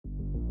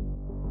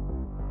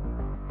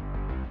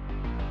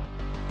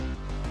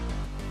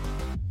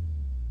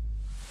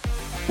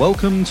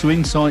Welcome to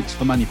Insights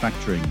for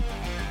Manufacturing,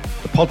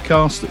 the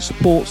podcast that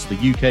supports the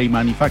UK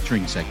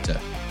manufacturing sector.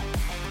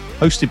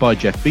 Hosted by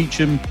Jeff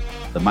Beecham,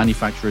 the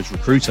manufacturer's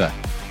recruiter.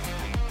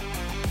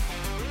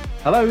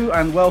 Hello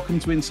and welcome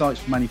to Insights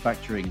for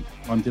Manufacturing.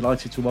 I'm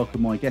delighted to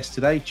welcome my guest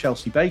today,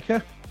 Chelsey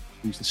Baker,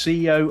 who's the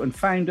CEO and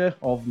founder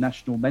of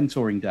National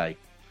Mentoring Day.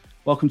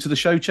 Welcome to the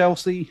show,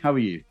 Chelsey. How are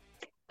you?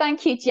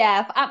 Thank you,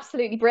 Jeff.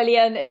 Absolutely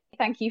brilliant.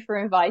 Thank you for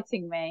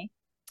inviting me.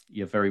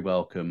 You're very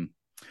welcome.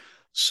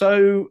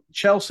 So,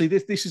 Chelsey,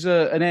 this is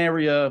an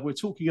area we're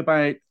talking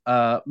about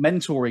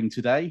mentoring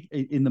today.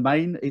 In the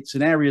main, it's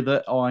an area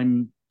that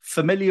I'm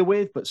familiar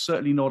with, but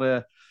certainly not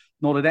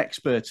an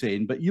expert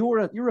in. But you're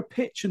a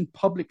pitch and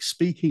public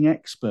speaking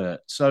expert.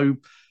 So,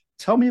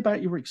 tell me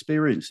about your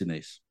experience in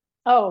this.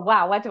 Oh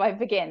wow, where do I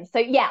begin? So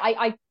yeah,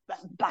 I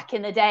back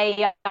in the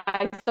day,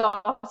 I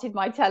started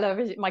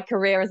my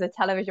career as a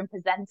television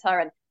presenter,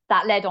 and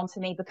that led on to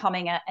me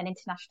becoming an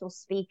international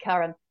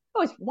speaker. And it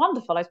was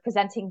wonderful. I was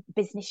presenting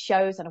business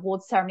shows and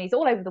award ceremonies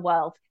all over the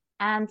world.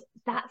 And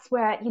that's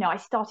where, I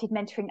started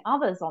mentoring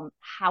others on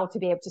how to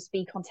be able to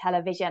speak on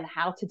television,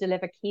 how to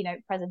deliver keynote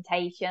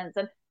presentations,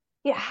 and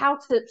how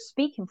to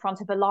speak in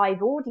front of a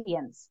live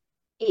audience.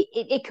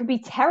 It can be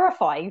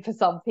terrifying for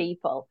some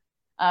people.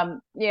 I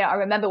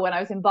remember when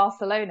I was in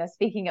Barcelona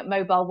speaking at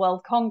Mobile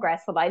World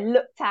Congress, and I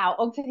looked out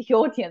onto the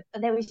audience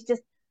and there was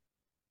just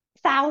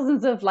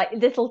thousands of like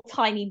little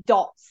tiny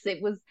dots.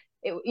 That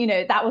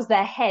was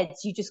their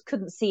heads. You just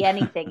couldn't see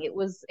anything.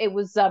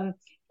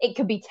 It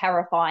could be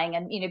terrifying.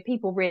 And,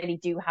 people really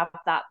do have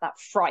that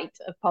fright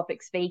of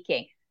public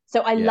speaking.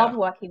 So I love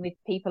working with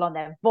people on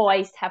their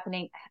voice,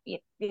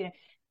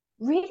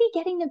 really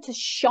getting them to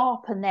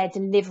sharpen their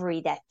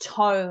delivery, their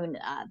tone,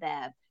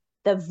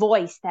 their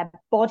voice, their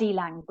body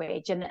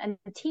language, and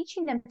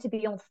teaching them to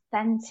be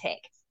authentic.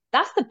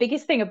 That's the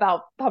biggest thing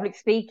about public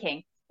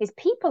speaking, is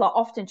people are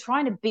often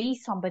trying to be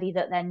somebody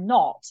that they're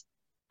not.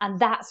 And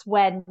that's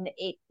when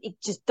it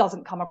just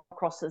doesn't come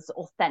across as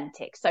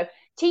authentic. So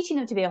teaching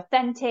them to be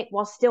authentic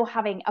while still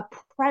having a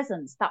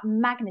presence, that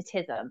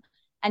magnetism,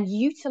 and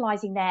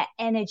utilizing their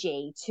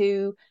energy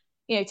to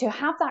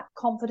have that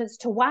confidence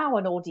to wow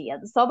an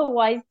audience.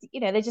 Otherwise,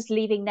 they're just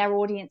leaving their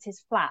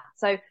audiences flat.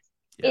 So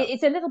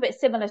it's a little bit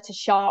similar to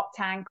Shark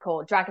Tank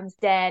or Dragon's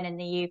Den in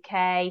the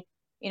UK.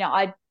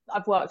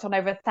 I've worked on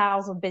over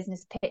 1,000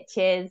 business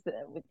pitches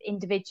with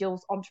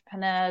individuals,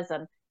 entrepreneurs,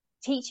 and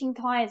teaching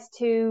clients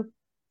to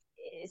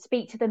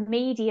speak to the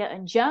media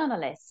and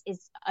journalists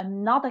is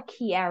another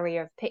key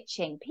area of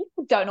pitching.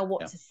 People don't know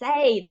what to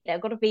say. They've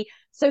got to be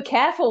so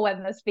careful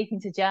when they're speaking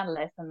to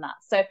journalists and that.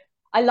 So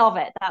I love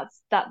it.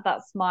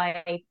 That's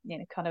my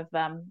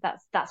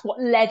that's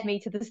what led me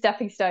to the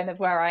stepping stone of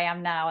where I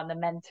am now and the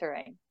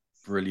mentoring.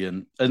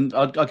 Brilliant. And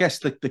I guess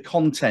the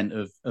content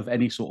of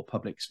any sort of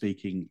public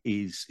speaking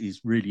is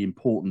really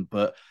important.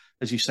 But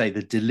as you say,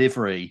 the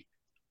delivery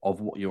of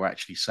what you're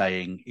actually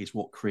saying is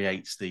what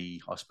creates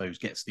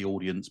gets the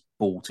audience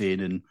bought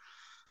in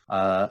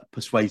and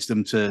persuades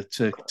them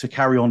to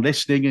carry on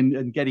listening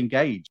and get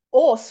engaged.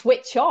 Or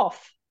switch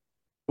off.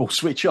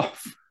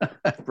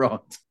 Right.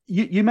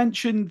 You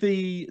mentioned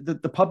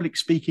the public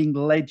speaking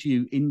led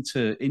you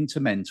into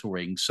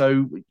mentoring.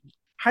 So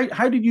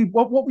how did you,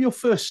 what were your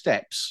first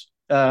steps,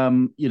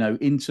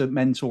 into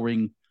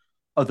mentoring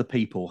other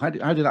people? How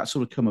did that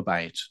sort of come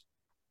about?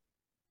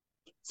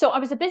 So I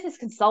was a business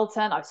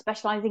consultant. I was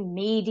specializing in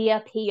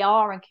media,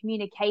 PR, and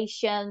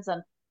communications.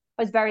 And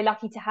I was very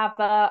lucky to have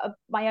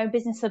my own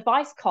business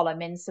advice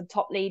column in some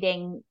top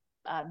leading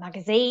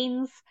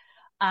magazines.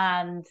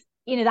 And,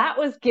 that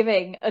was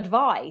giving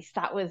advice.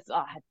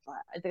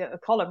 The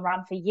column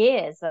ran for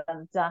years.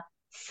 And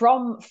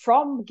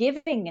from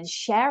giving and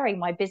sharing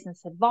my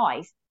business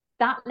advice,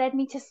 that led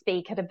me to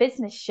speak at a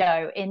business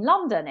show in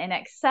London, in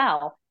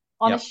Excel,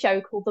 on a show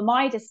called The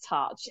Midas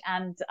Touch.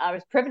 And I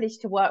was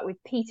privileged to work with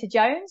Peter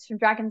Jones from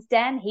Dragon's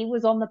Den. He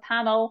was on the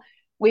panel.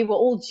 We were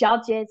all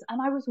judges.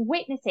 And I was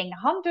witnessing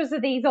hundreds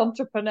of these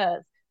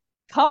entrepreneurs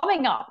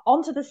coming up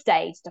onto the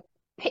stage to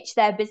pitch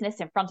their business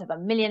in front of a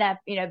millionaire,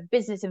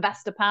 business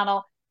investor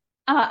panel.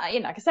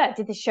 Like I said, I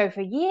did this show for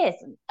years.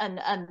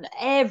 And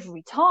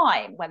every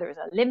time, whether it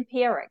was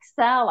Olympia or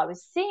Excel, I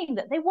was seeing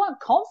that they weren't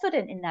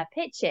confident in their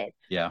pitches.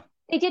 Yeah.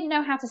 They didn't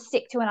know how to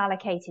stick to an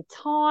allocated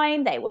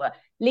time. They were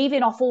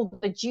leaving off all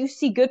the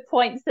juicy good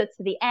points to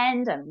the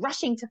end and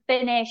rushing to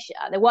finish.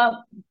 They weren't,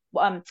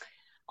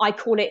 I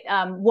call it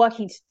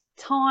working to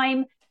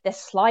time. Their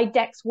slide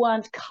decks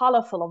weren't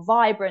colorful or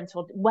vibrant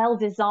or well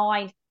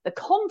designed. The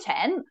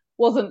content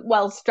wasn't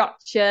well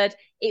structured.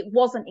 It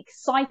wasn't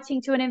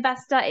exciting to an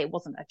investor. It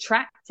wasn't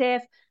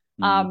attractive.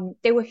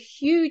 They were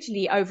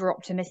hugely over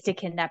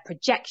optimistic in their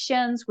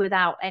projections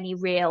without any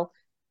real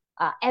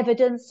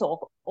evidence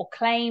or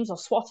claims or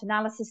SWOT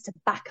analysis to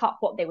back up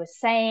what they were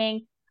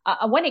saying.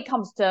 And when it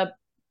comes to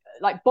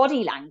like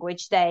body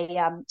language,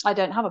 I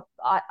don't have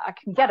I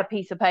can get a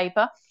piece of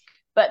paper,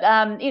 but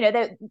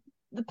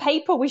the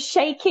paper was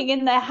shaking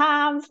in their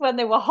hands when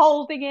they were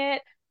holding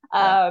it.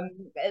 Yeah.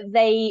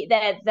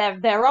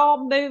 Their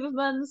arm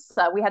movements.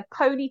 We had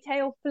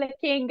ponytail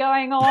flicking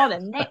going on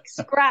and neck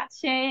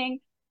scratching,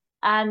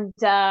 and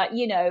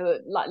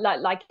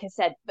like I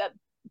said,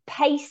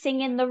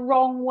 pacing in the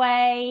wrong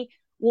way,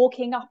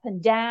 walking up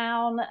and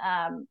down.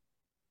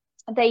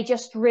 They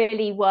just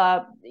really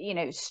were,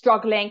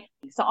 struggling.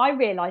 So I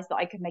realized that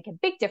I could make a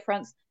big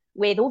difference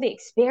with all the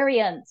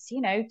experience,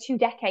 2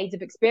 decades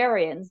of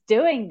experience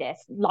doing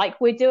this,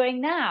 like we're doing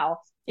now.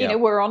 Yeah.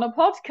 We're on a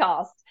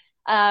podcast.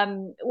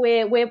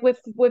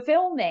 We're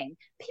filming.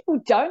 People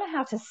don't know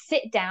how to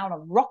sit down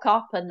and rock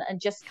up and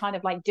just kind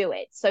of like do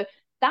it. So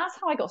that's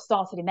how I got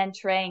started in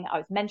mentoring. I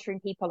was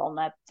mentoring people on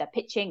their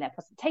pitching, their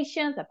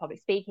presentations, their public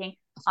speaking.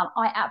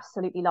 I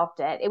absolutely loved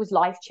it. It was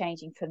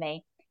life-changing for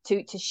me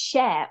to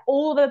share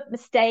all the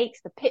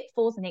mistakes, the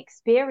pitfalls, and the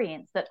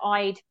experience that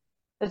I'd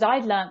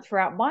learned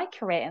throughout my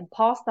career and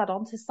pass that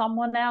on to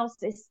someone else.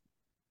 It's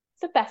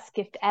the best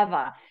gift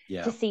ever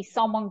to see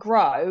someone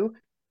grow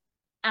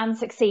and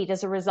succeed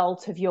as a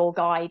result of your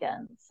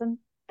guidance. And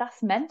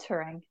that's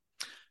mentoring.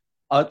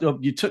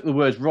 You took the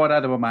words right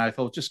out of my mouth.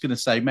 I was just going to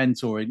say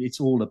mentoring.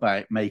 It's all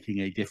about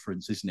making a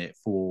difference, isn't it,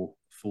 for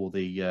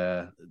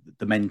the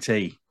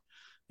mentee,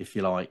 if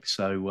you like.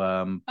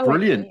 So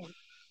brilliant.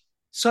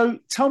 So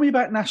tell me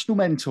about National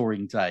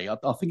Mentoring Day.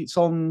 I think it's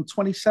on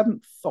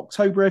 27th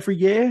October every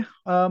year.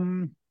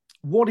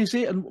 What is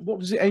it and what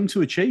does it aim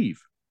to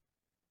achieve?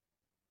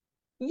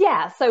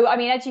 Yeah, so I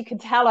mean, as you can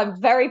tell,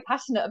 I'm very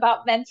passionate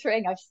about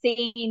mentoring. I've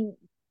seen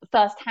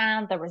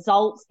firsthand the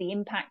results, the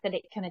impact that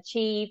it can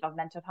achieve. I've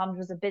mentored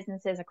hundreds of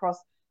businesses across,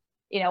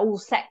 all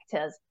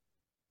sectors.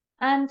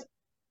 And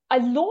I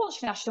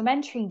launched National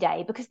Mentoring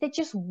Day because there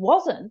just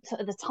wasn't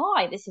at the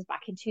time, this is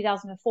back in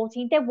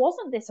 2014, there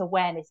wasn't this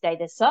awareness day.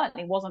 There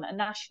certainly wasn't a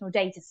national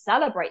day to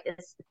celebrate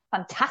this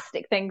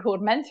fantastic thing called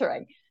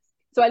mentoring.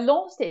 So I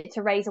launched it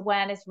to raise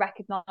awareness,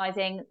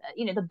 recognizing,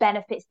 the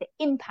benefits, the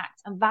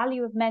impact and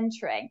value of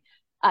mentoring,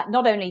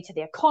 not only to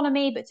the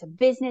economy, but to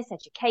business,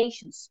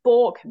 education,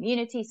 sport,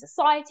 community,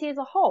 society as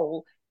a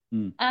whole,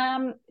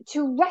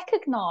 to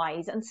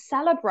recognize and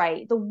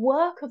celebrate the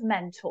work of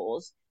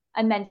mentors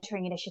and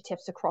mentoring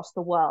initiatives across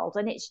the world.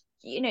 And it's,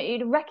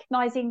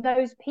 recognizing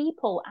those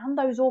people and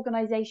those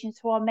organizations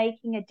who are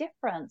making a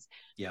difference.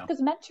 Yeah.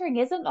 Because mentoring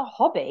isn't a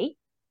hobby.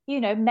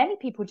 Many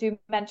people do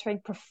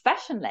mentoring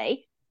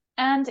professionally.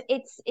 And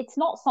it's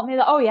not something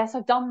that, oh, yes,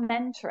 I've done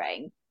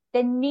mentoring.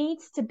 There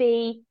needs to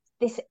be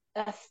this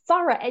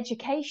thorough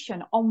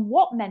education on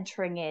what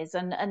mentoring is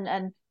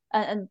and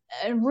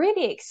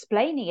really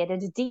explaining it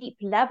at a deep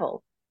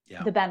level,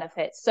 the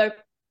benefits. So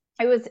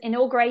it was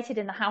inaugurated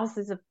in the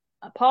Houses of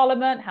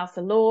Parliament, House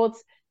of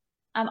Lords,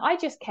 and I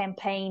just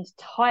campaigned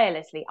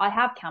tirelessly. I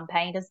have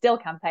campaigned and still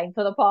campaign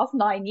for the past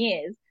 9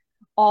 years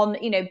on,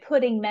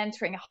 putting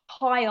mentoring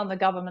high on the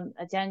government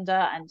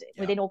agenda and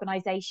within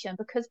organization,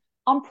 because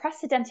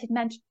unprecedented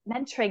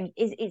mentoring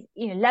is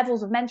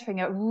levels of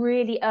mentoring are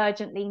really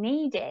urgently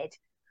needed.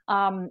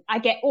 I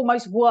get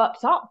almost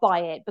worked up by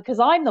it because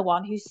I'm the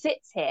one who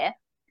sits here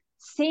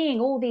seeing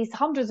all these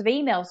hundreds of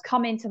emails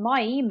come into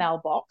my email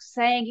box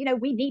saying,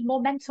 we need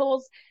more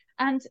mentors.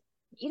 And,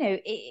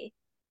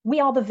 we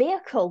are the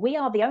vehicle. We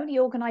are the only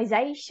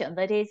organization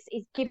that is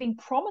giving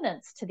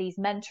prominence to these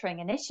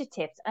mentoring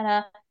initiatives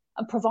and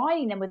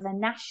providing them with a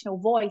national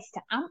voice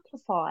to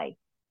amplify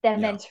their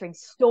mentoring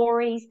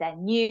stories, their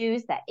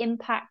news, their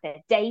impact, their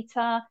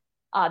data,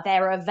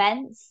 their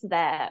events,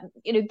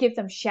 give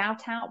them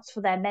shout outs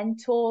for their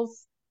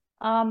mentors,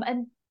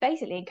 and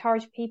basically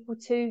encourage people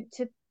to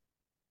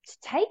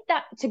take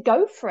that, to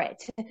go for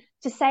it,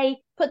 to say,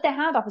 put their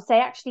hand up and say,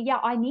 actually, yeah,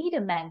 I need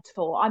a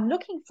mentor. I'm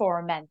looking for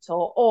a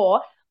mentor,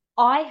 or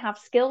I have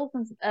skills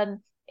and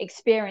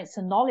experience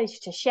and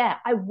knowledge to share.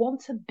 I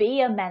want to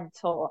be a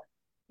mentor.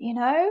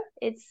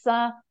 It's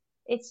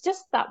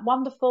just that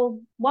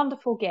wonderful,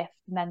 wonderful gift,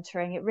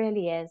 mentoring. It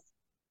really is.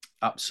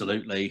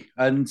 Absolutely.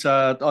 And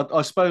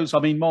I suppose, I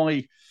mean,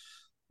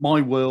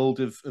 my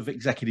world of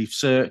executive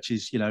search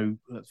is,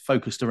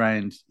 focused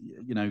around,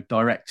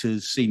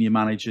 directors, senior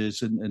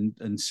managers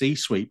and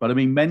C-suite. But I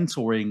mean,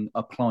 mentoring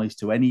applies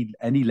to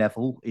any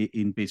level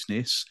in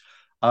business.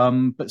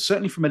 But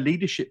certainly from a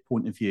leadership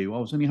point of view, I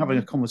was only having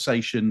a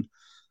conversation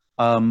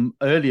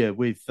earlier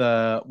with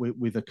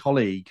a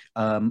colleague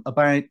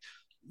about,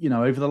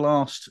 over the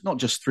last, not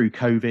just through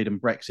COVID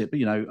and Brexit,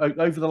 but,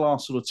 over the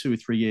last sort of 2 or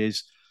 3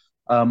 years,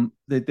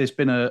 there's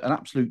been an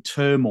absolute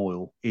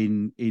turmoil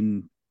in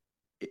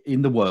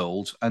the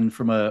world. And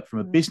from a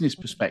business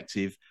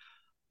perspective,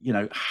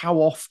 how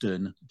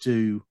often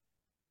do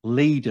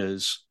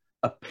leaders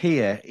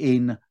appear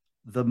in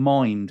the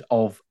mind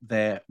of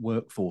their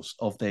workforce,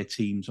 of their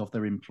teams, of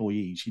their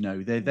employees?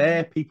 They're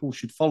there, people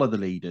should follow the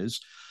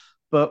leaders.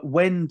 But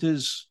when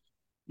does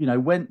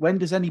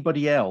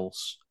anybody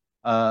else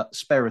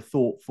spare a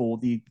thought for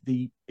the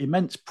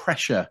immense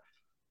pressure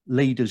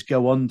leaders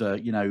go under,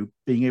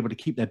 being able to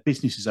keep their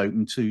businesses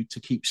open, to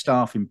keep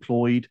staff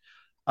employed?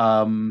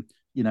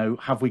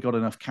 Have we got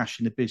enough cash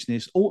in the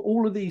business?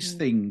 All of these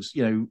things,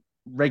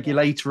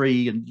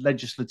 regulatory and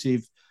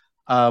legislative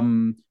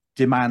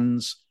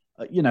demands.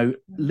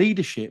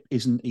 Leadership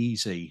isn't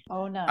easy.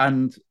 Oh no.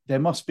 And there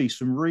must be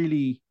some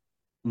really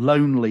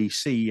lonely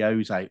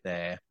CEOs out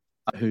there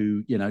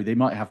who, they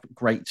might have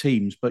great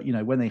teams, but,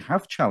 when they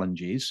have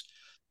challenges,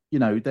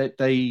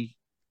 they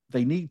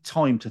need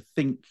time to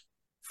think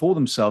for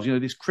themselves,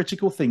 this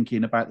critical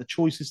thinking about the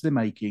choices they're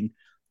making,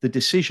 the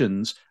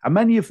decisions, and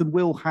many of them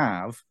will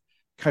have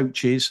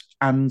coaches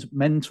and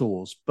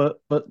mentors, but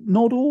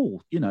not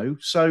all,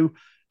 So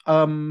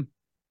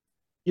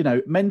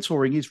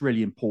mentoring is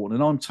really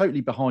important, and I'm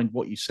totally behind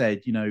what you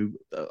said.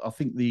 I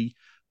think the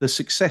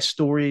success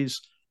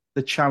stories,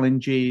 the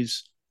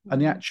challenges,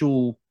 and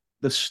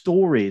the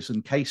stories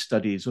and case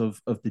studies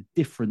of the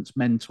difference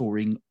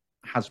mentoring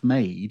has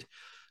made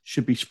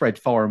should be spread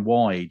far and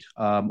wide.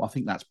 I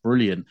think that's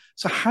brilliant.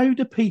 So, how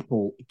do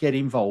people get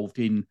involved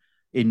in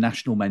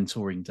National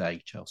Mentoring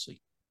Day,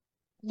 Chelsey?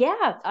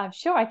 Yeah, I'm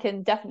sure I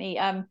can definitely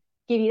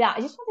give you that.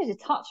 I just wanted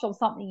to touch on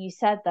something you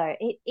said though.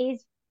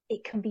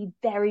 It can be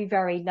very,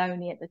 very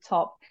lonely at the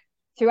top.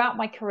 Throughout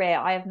my career,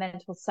 I have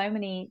mentored so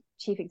many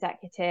chief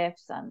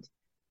executives and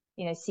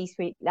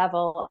C-suite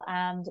level,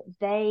 and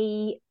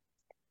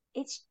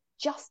it's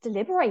just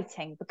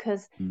deliberating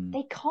because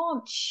they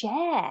can't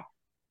share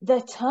the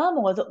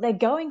turmoil that they're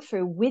going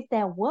through with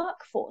their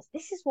workforce.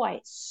 This is why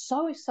it's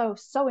so, so,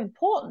 so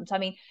important. I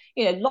mean,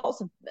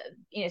 lots of,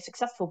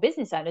 successful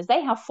business owners,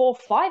 they have 4 or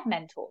 5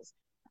 mentors.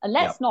 And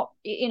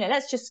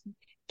let's just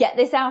get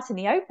this out in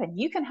the open.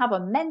 You can have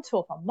a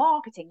mentor for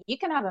marketing. You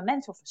can have a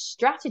mentor for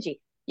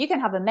strategy. You can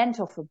have a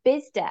mentor for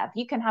biz dev.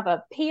 You can have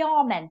a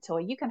PR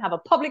mentor. You can have a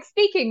public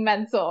speaking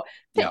mentor,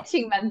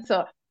 pitching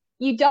mentor.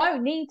 You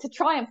don't need to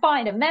try and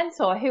find a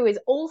mentor who is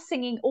all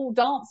singing, all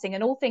dancing,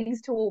 and all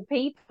things to all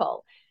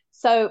people.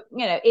 So,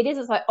 it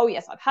isn't like, oh,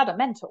 yes, I've had a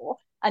mentor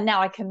and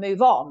now I can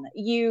move on.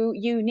 You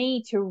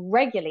need to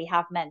regularly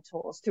have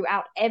mentors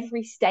throughout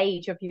every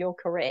stage of your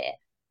career.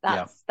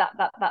 That's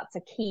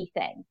a key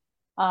thing.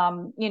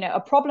 A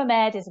problem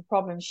aired is a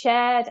problem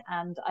shared.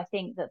 And I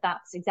think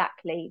that's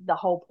exactly the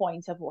whole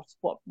point of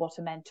what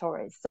a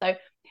mentor is.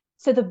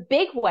 So the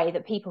big way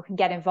that people can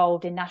get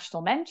involved in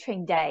National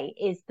Mentoring Day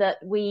is that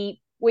we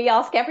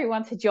ask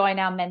everyone to join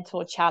our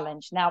mentor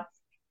challenge. Now,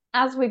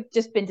 as we've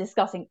just been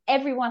discussing,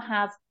 everyone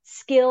has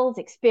skills,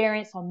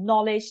 experience, or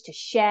knowledge to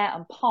share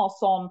and pass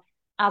on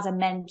as a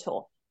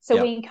mentor.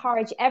 So we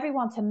encourage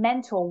everyone to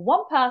mentor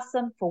one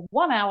person for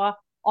 1 hour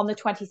on the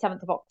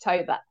 27th of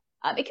October.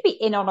 It could be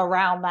in on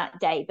around that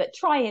day, but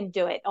try and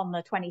do it on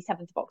the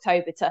 27th of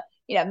October to,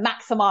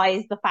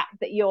 maximize the fact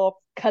that you're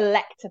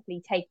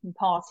collectively taking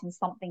part in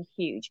something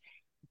huge.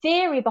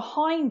 Theory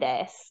behind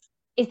this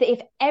is that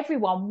if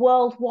everyone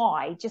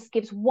worldwide just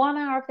gives 1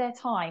 hour of their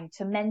time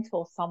to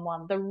mentor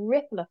someone, the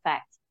ripple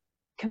effect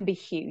can be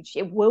huge.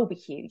 It will be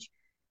huge.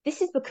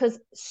 This is because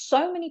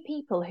so many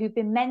people who've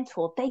been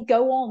mentored, they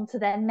go on to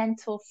then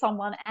mentor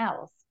someone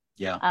else.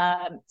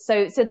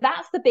 So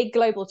that's the big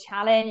global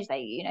challenge.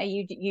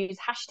 You use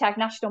hashtag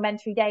National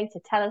Mentoring Day to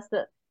tell us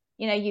that,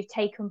 you've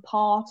taken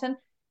part. And,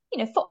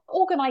 for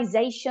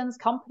organizations,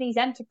 companies,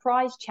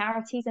 enterprise,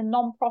 charities, and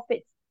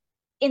nonprofits,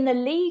 in the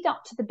lead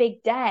up to the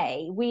big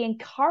day, we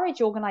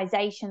encourage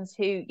organizations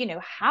who,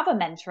 have a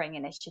mentoring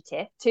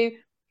initiative to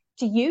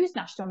use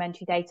National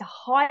Mentoring Day to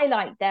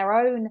highlight their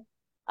own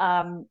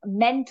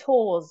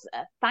mentors,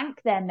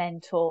 thank their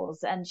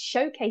mentors, and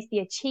showcase the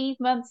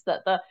achievements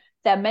that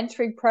their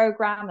mentoring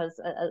program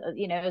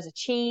has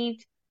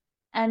achieved,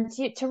 and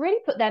to really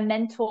put their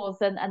mentors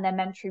and their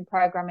mentoring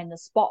program in the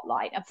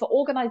spotlight. And for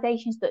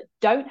organizations that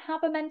don't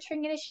have a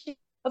mentoring initiative,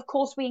 of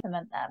course, we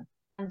implement them.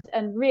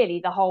 And really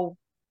the whole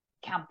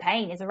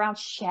campaign is around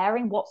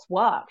sharing what's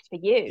worked for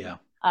you.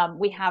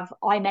 We have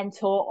I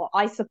mentor or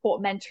I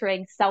support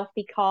mentoring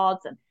selfie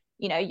cards, and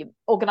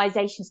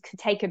organizations can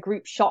take a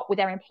group shot with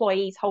their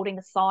employees holding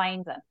the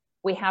signs, and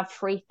we have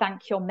free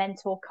thank your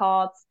mentor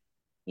cards.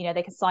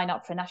 They can sign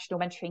up for National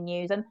Mentoring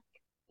News. And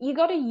you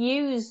got to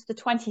use the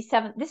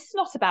 27th. This is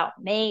not about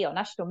me or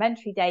National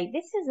Mentoring Day.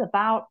 This is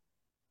about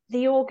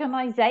the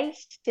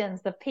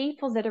organizations, the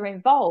people that are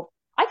involved.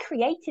 I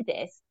created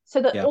this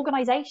so that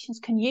organizations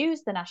can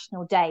use the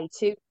National Day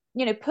to,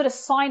 put a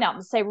sign up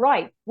and say,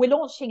 right, we're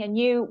opening a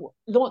new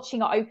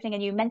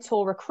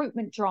mentor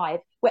recruitment drive.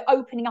 We're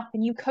opening up a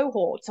new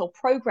cohort or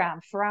program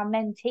for our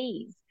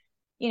mentees.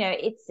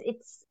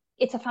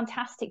 It's a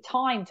fantastic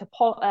time to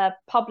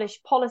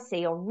publish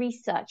policy or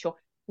research or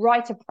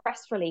write a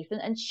press release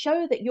and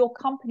show that your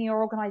company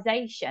or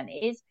organization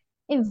is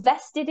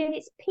invested in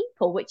its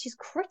people, which is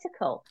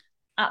critical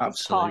at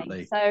this time.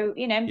 So,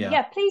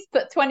 please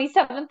put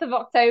 27th of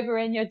October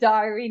in your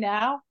diary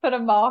now, put a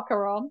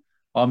marker on.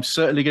 I'm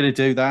certainly going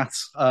to do that.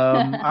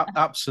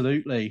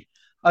 Absolutely.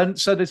 And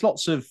so there's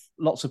lots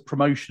of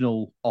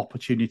promotional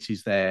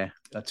opportunities there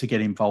to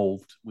get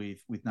involved with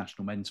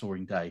National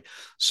Mentoring Day.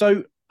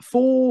 So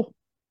for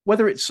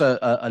whether it's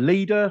a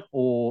leader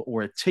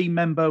or a team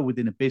member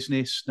within a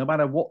business, no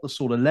matter what the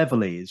sort of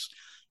level is,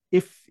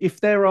 if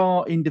there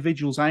are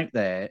individuals out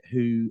there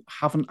who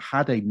haven't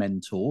had a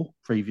mentor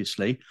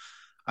previously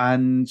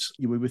And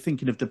we were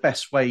thinking of the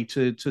best way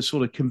to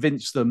sort of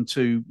convince them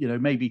to,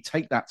 maybe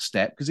take that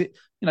step, because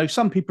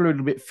some people are a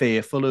little bit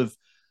fearful of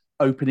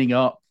opening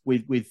up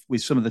with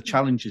some of the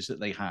challenges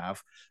that they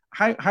have.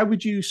 How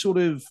would you sort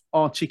of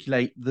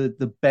articulate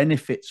the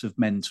benefits of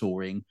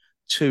mentoring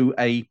to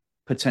a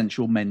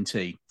potential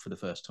mentee for the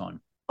first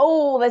time?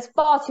 Oh, there's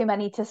far too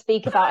many to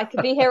speak about. I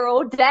could be here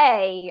all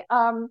day.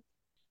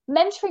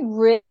 Mentoring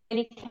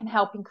really can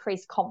help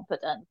increase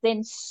confidence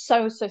in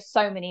so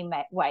many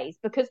ways,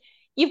 because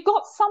you've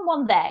got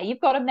someone there, you've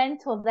got a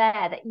mentor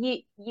there that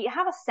you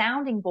have a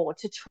sounding board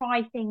to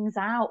try things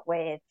out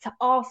with, to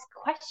ask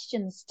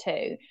questions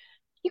to.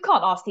 You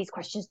can't ask these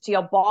questions to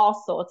your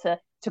boss or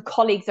to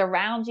colleagues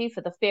around you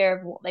for the fear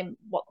of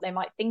what they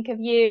might think of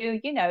you.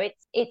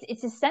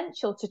 It's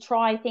essential to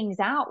try things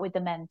out with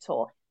the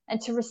mentor and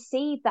to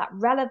receive that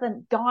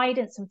relevant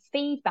guidance and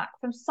feedback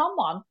from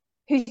someone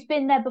who's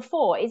been there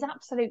before is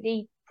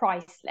absolutely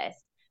priceless.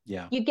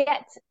 Yeah. You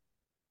get,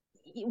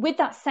 with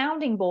that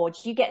sounding board,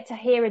 you get to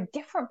hear a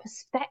different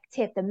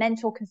perspective. The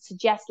mentor can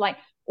suggest like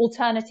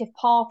alternative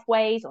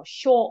pathways or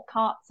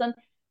shortcuts. And,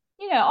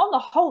 on the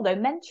whole, though,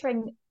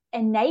 mentoring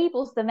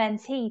enables the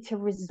mentee to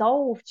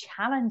resolve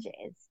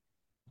challenges.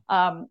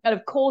 And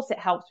of course, it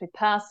helps with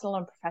personal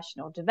and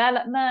professional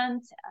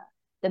development.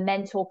 The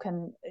mentor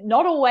can,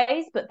 not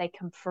always, but they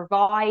can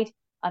provide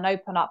and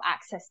open up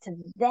access to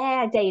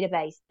their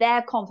database,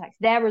 their contacts,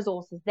 their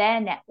resources,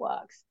 their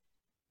networks.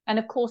 And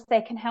of course,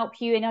 they can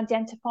help you in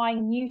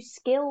identifying new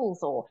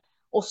skills or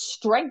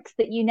strengths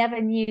that you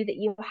never knew that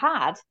you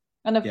had.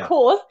 And of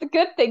course, the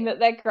good thing that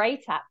they're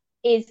great at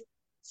is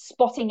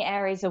spotting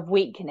areas of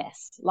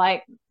weakness.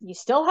 Like, you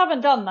still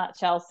haven't done that,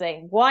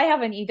 Chelsey. Why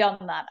haven't you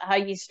done that? Are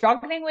you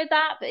struggling with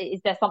that?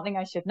 Is there something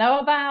I should know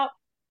about?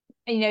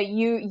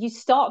 You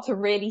start to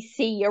really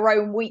see your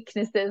own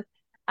weaknesses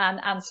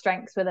and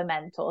strengths with a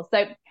mentor.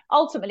 So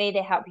ultimately,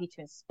 they help you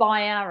to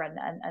inspire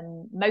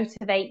and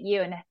motivate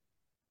you and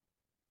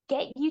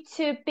get you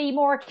to be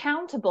more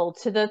accountable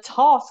to the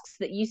tasks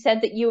that you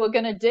said that you were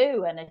going to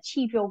do and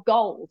achieve your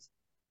goals.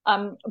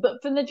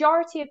 But for the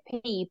majority of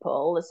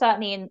people,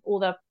 certainly in all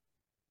the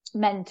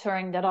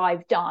mentoring that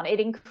I've done, it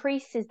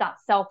increases that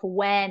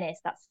self-awareness,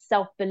 that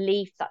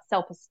self-belief, that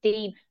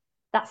self-esteem,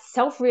 that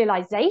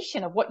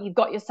self-realization of what you've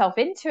got yourself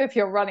into if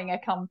you're running a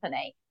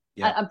company,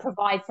 and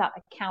provides that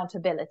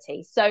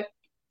accountability. So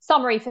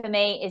summary for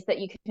me is that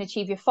you can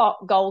achieve your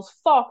goals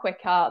far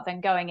quicker than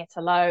going it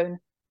alone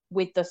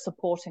with the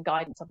support and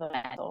guidance of a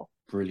mentor.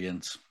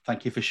 Brilliant.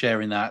 Thank you for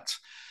sharing that.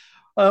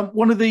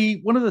 One of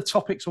the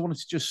topics I wanted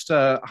to just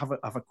have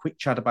a quick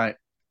chat about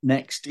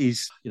next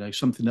is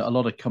something that a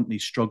lot of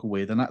companies struggle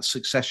with, and that's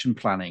succession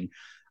planning.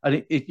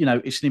 And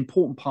it's an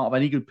important part of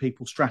any good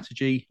people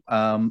strategy.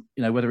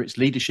 Whether it's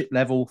leadership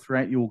level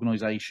throughout the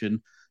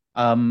organization,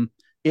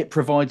 it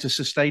provides a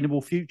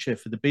sustainable future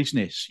for the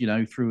business,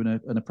 through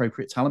an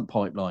appropriate talent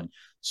pipeline.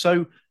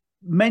 So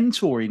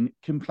mentoring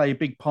can play a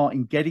big part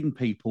in getting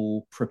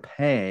people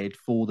prepared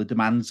for the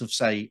demands of,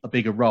 say, a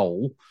bigger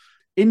role.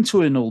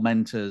 Internal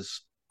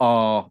mentors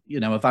are,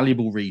 a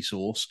valuable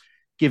resource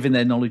given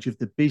their knowledge of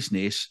the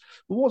business.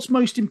 But what's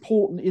most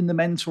important in the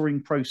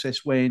mentoring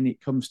process when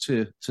it comes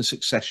to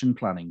succession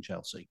planning,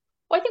 Chelsey?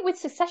 Well, I think with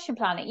succession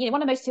planning,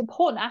 one of the most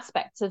important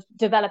aspects of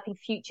developing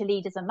future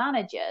leaders and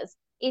managers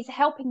is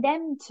helping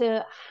them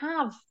to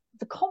have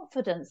the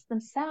confidence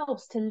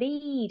themselves to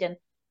lead and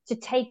to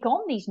take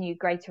on these new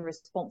greater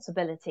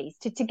responsibilities,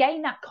 to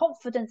gain that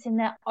confidence in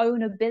their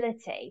own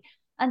ability.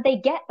 And they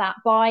get that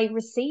by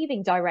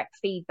receiving direct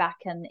feedback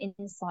and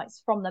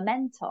insights from the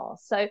mentor.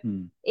 So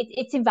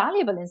it's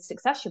invaluable in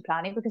succession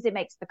planning because it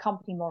makes the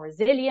company more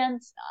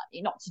resilient,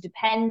 not to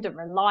depend and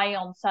rely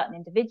on certain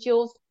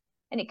individuals,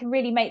 and it can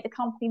really make the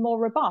company more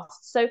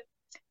robust. So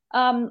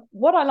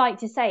what I like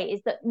to say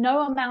is that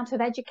no amount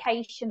of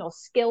education or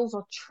skills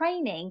or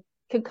training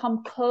can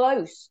come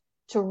close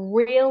to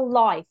real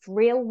life,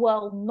 real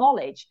world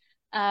knowledge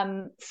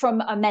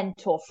from a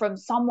mentor, from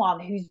someone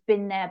who's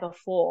been there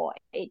before.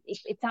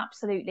 It's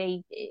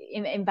absolutely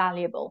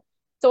invaluable.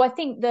 So I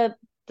think the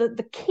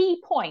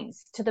key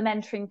points to the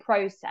mentoring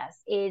process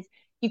is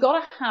you got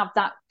to have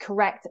that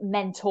correct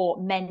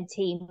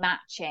mentor-mentee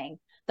matching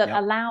that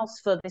allows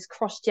for this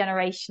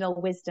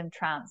cross-generational wisdom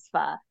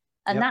transfer.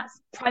 And that's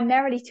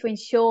primarily to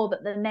ensure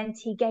that the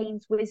mentee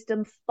gains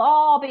wisdom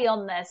far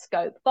beyond their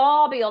scope,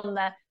 far beyond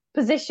their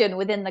position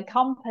within the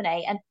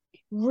company, and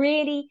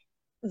really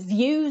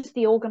views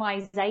the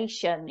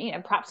organization,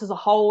 perhaps as a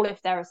whole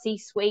if they're a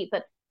C-suite,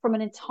 but from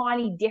an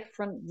entirely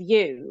different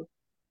view.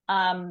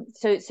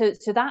 So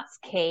that's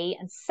key.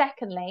 And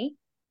secondly,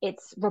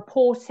 it's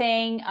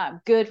reporting,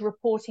 good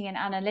reporting and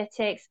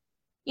analytics.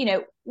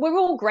 We're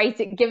all great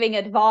at giving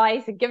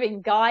advice and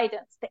giving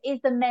guidance, but is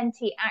the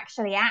mentee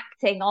actually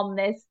acting on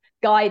this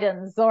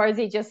guidance, or is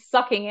he just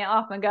sucking it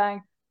up and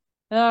going,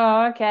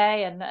 oh,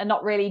 okay, and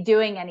not really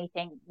doing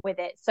anything with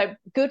it? So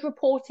good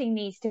reporting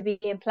needs to be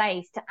in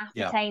place to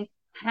ascertain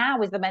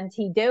how is the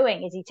mentee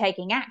doing? Is he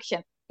taking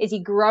action? Is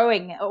he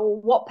growing? Or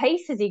what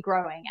pace is he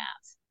growing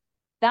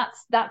at?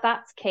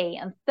 That's key.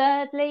 And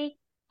thirdly,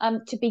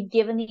 to be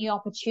given the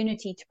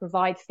opportunity to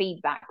provide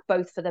feedback,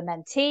 both for the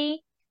mentee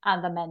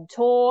and the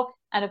mentor,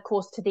 and of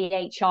course to the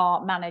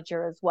HR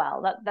manager as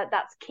well.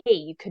 That's key.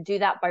 You could do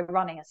that by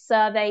running a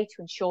survey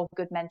to ensure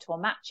good mentor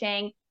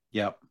matching.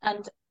 Yeah.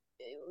 And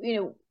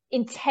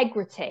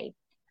integrity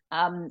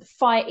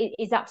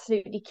is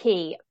absolutely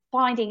key.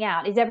 Finding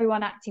out, is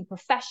everyone acting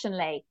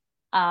professionally?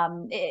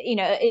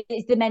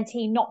 Is the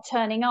mentee not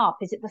turning up?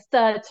 Is it the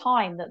third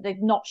time that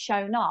they've not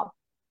shown up?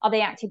 Are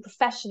they acting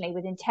professionally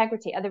with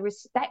integrity? Are they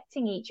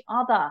respecting each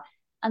other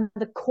and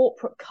the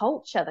corporate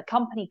culture, the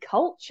company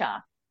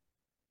culture?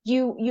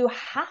 You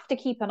have to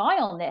keep an eye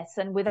on this,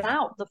 and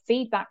without the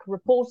feedback,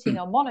 reporting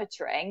or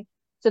monitoring,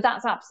 so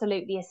that's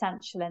absolutely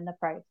essential in the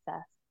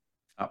process.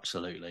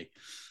 Absolutely.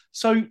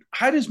 So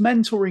how does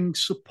mentoring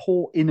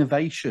support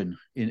innovation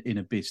in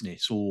a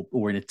business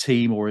or in a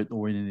team or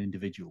in an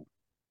individual?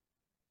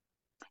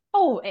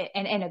 Oh,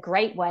 in a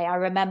great way. I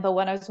remember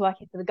when I was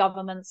working for the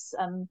government's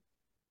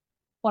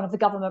one of the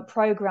government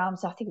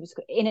programs, I think it was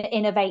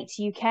Innovate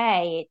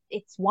UK.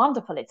 It's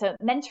wonderful.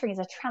 Mentoring is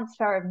a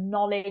transfer of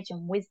knowledge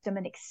and wisdom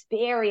and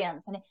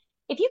experience. And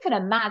if you can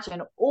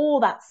imagine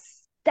all that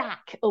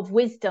stack of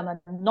wisdom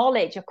and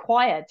knowledge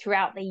acquired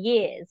throughout the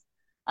years,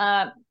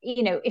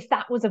 if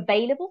that was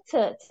available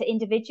to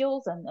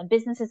individuals and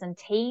businesses and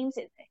teams,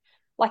 it's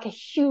like a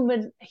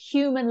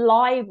human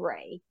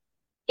library.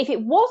 If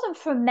it wasn't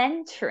for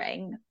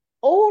mentoring,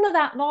 all of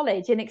that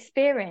knowledge and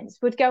experience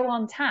would go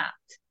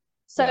untapped.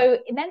 So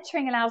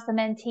mentoring allows the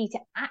mentee to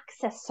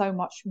access so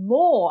much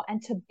more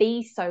and to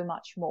be so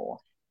much more.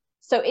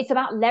 So it's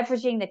about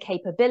leveraging the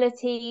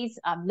capabilities,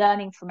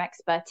 learning from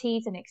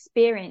expertise and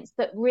experience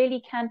that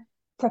really can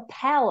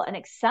propel and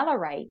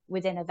accelerate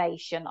with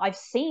innovation. I've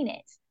seen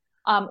it.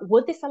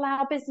 Would this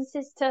allow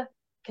businesses to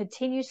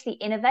continuously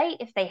innovate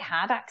if they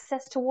had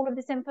access to all of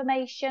this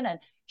information and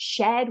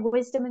shared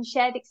wisdom and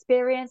shared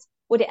experience?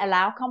 Would it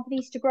allow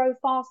companies to grow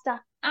faster?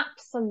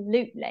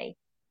 Absolutely.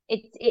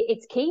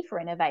 It's key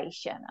for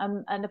innovation.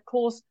 And of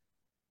course,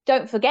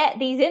 don't forget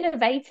these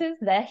innovators,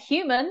 they're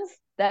humans,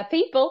 they're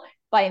people.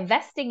 By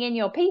investing in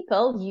your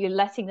people, you're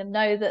letting them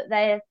know that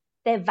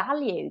they're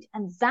valued,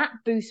 and that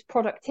boosts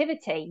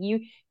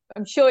productivity.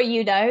 I'm sure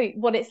you know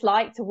what it's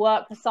like to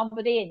work for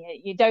somebody and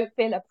you don't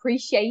feel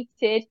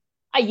appreciated.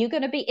 Are you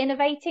going to be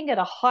innovating at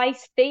a high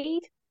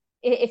speed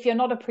if you're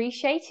not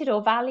appreciated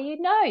or valued?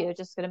 No, you're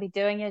just going to be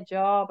doing your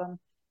job and,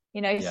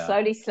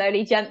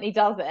 slowly, gently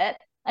does it.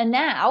 And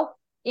now,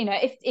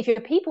 if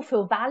your people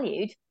feel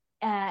valued,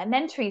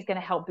 mentoring is going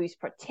to help boost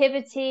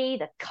productivity,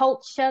 the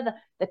culture,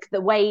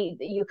 the way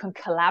that you can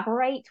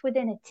collaborate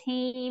within a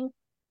team.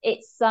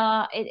 It's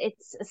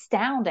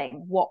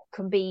astounding what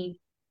can be,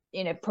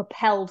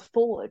 propelled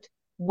forward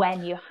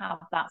when you have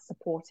that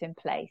support in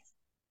place.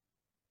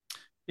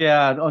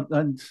 Yeah,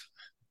 and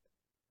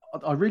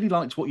I really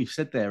liked what you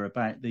said there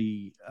about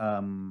the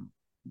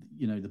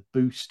the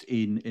boost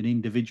in an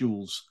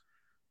individual's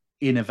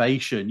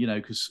innovation,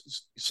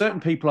 because certain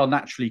people are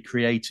naturally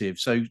creative,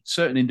 so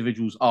certain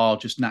individuals are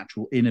just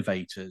natural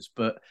innovators,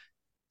 but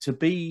to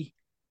be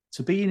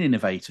an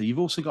innovator, you've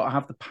also got to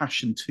have the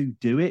passion to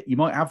do it. You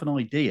might have an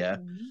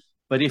idea,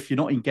 but if you're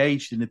not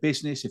engaged in the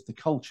business, if the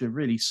culture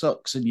really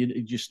sucks and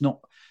you're just not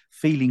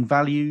feeling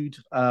valued,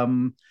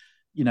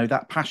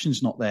 that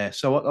passion's not there.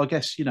 So I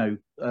guess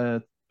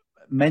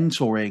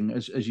mentoring,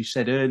 as you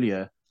said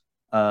earlier,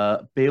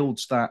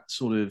 builds that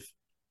sort of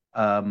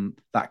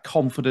that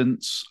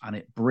confidence, and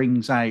it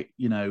brings out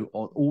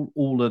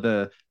all of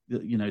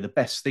the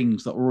best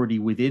things that are already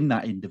within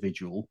that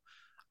individual,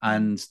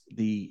 and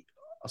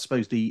I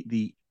suppose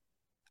the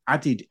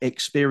added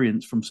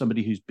experience from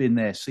somebody who's been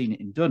there, seen it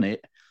and done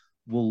it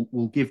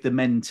will give the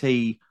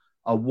mentee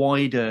a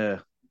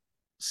wider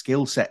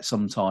skill set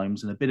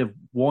sometimes and a bit of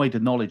wider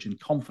knowledge and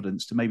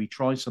confidence to maybe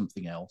try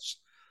something else.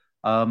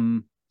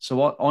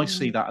 So I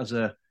see that as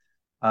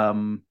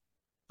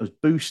as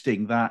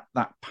boosting that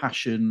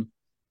passion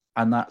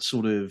and that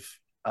sort of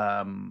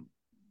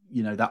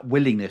that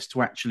willingness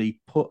to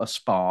actually put a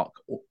spark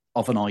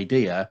of an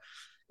idea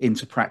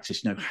into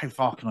practice. How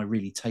far can I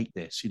really take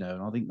this? And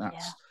I think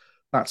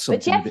that's something.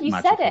 But Jeff, a bit you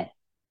magical. said it.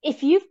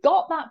 If you've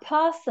got that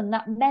person,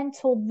 that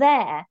mentor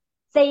there,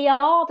 they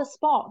are the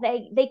spark.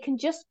 They can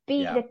just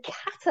be the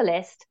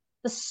catalyst,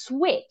 the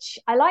switch.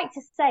 I like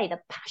to say the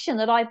passion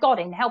that I've got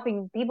in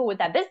helping people with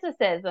their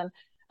businesses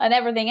and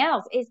everything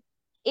else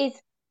is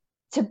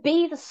to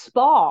be the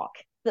spark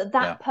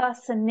that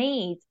person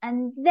needs.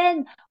 And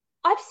then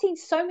I've seen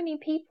so many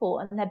people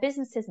and their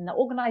businesses and their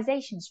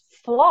organizations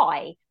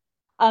fly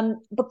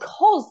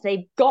because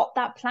they've got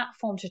that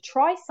platform to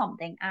try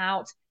something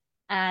out,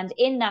 and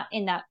in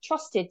that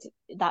trusted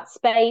that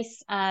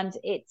space, and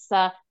it's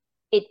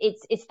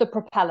the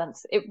propellant.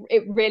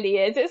 It really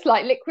is. It's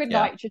like liquid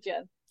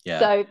nitrogen. Yeah.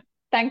 So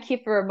thank you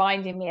for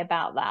reminding me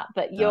about that.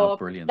 But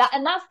brilliant.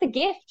 And that's the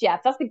gift,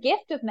 Jeff. That's the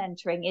gift of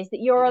mentoring, is that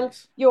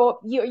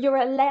you're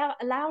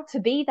allowed to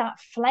be that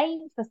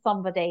flame for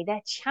somebody,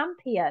 their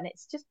champion.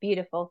 It's just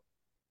beautiful.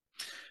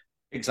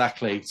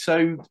 Exactly.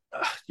 So,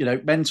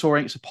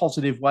 mentoring, it's a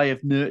positive way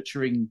of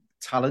nurturing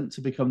talent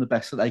to become the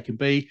best that they can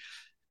be.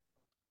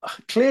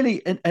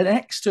 Clearly, an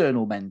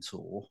external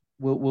mentor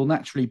will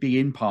naturally be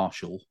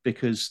impartial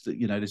because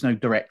there's no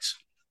direct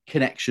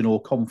connection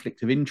or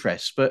conflict of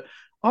interest. But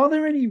are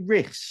there any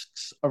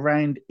risks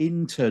around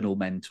internal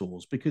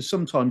mentors? Because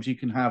sometimes you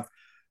can have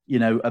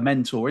a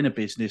mentor in a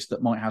business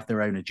that might have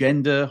their own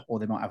agenda, or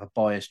they might have a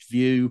biased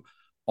view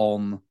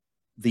on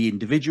the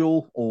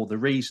individual or the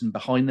reason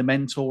behind the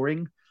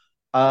mentoring.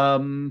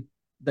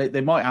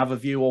 They might have a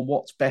view on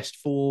what's best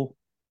for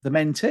the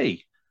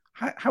mentee.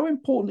 How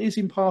important is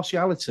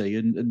impartiality,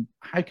 and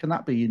how can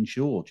that be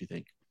ensured, do you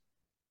think?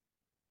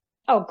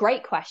 Oh,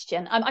 great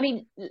question. I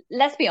mean,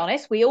 let's be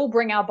honest, we all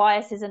bring our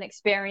biases and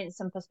experience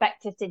and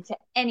perspectives into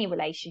any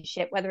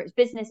relationship, whether it's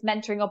business,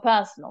 mentoring, or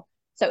personal.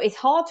 So it's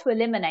hard to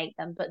eliminate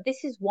them, but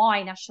this is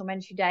why National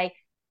Mentoring Day,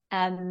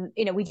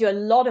 we do a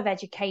lot of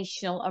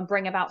educational and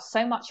bring about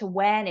so much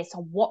awareness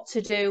on what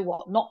to do,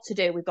 what not to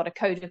do. We've got a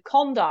code of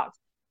conduct.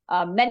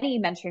 Many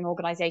mentoring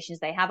organizations,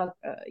 they have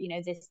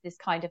this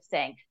kind of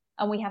thing.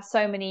 And we have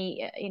so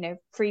many,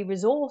 free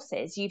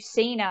resources. You've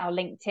seen our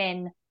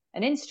LinkedIn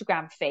and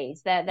Instagram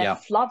feeds. They're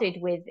flooded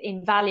with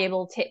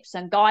invaluable tips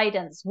and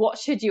guidance. What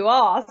should you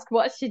ask?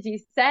 What should you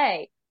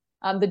say?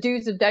 The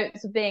do's and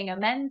don'ts of being a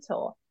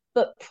mentor.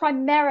 But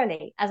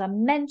primarily, as a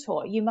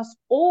mentor, you must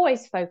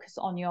always focus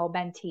on your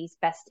mentee's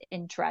best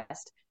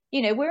interest.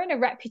 We're in a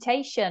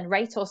reputation,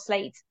 rate or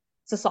slate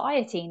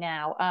society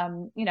now.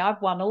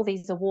 I've won all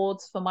these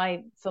awards for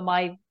my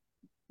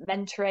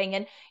mentoring,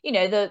 and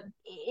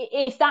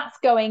if that's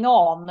going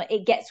on,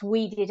 it gets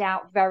weeded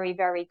out very,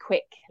 very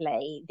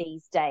quickly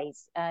these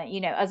days.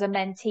 As a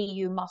mentee,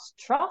 you must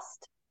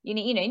trust. You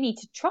need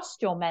to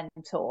trust your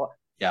mentor.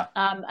 Yeah.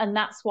 And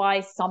that's why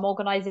some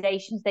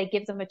organizations, they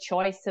give them a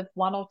choice of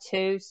one or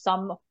two.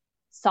 Some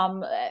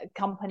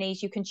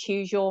companies, you can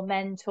choose your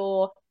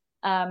mentor.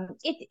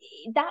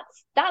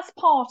 That's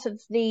part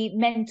of the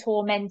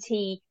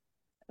mentor-mentee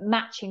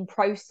matching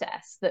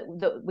process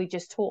that we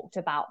just talked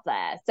about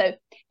there. So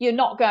you're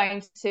not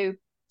going to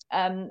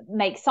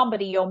make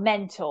somebody your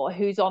mentor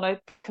who's on a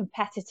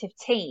competitive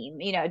team,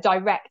 a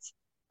direct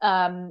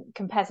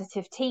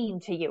competitive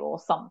team to you or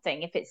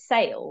something. If it's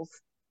sales,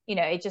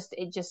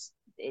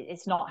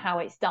 it's not how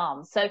it's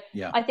done. So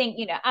I think,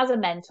 as a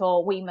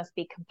mentor, we must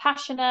be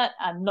compassionate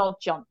and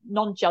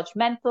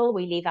non-judgmental.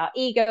 We leave our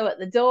ego at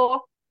the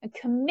door and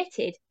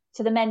committed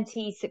to the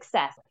mentee's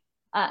success.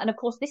 And of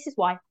course, this is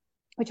why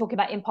we're talking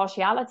about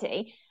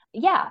impartiality.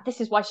 This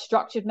is why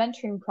structured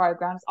mentoring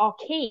programs are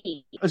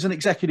key. As an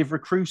executive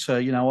recruiter,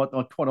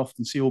 I quite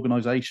often see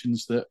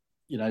organizations that,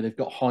 they've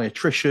got high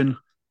attrition,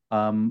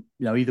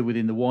 either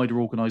within the wider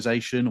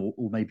organization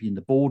or maybe in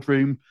the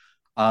boardroom,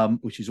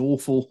 which is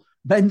awful.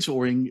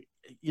 Mentoring,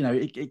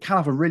 it can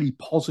have a really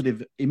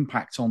positive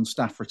impact on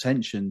staff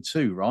retention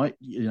too, right?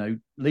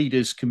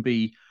 Leaders can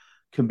be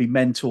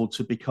mentored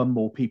to become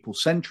more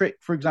people-centric,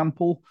 for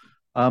example.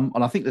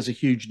 And I think there's a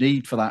huge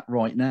need for that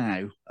right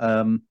now.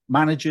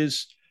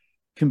 Managers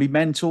can be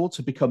mentored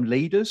to become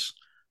leaders.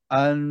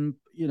 And,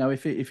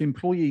 if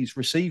employees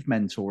receive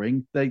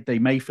mentoring, they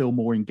may feel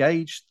more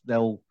engaged.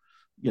 They'll,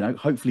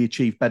 hopefully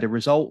achieve better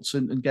results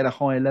and get a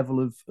higher level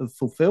of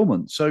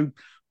fulfillment. So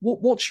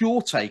what's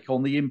your take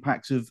on the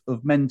impact of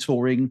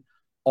mentoring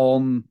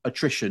on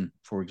attrition,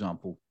 for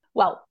example?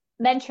 Well,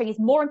 mentoring is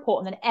more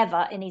important than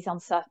ever in these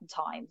uncertain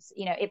times.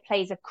 It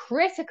plays a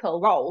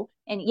critical role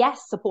in,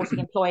 yes, supporting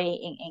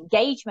employee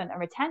engagement and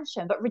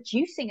retention, but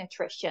reducing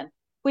attrition.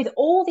 With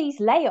all these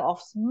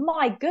layoffs,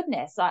 my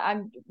goodness,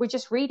 we're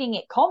just reading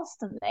it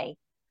constantly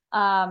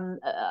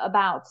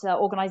about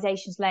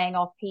organizations laying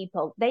off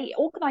people.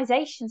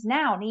 Organizations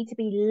now need to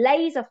be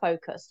laser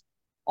focused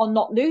on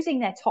not losing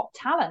their top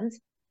talent.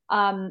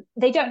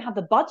 They don't have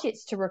the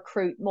budgets to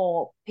recruit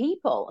more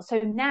people. So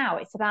now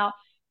it's about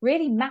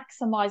really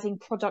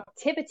maximizing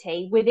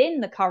productivity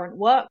within the current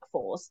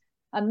workforce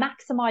and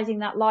maximizing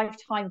that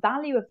lifetime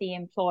value of the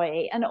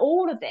employee. And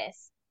all of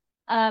this,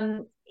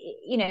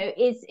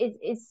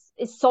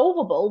 is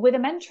solvable with a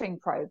mentoring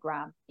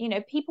program.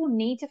 People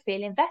need to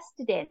feel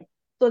invested in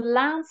the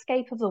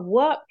landscape of the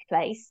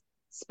workplace,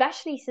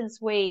 especially since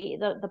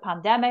the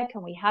pandemic,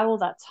 and we had all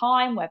that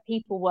time where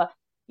people were,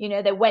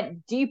 they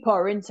went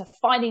deeper into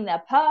finding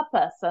their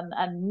purpose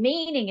and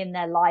meaning in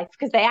their life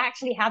because they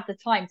actually had the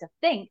time to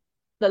think.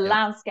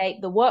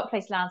 The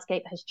workplace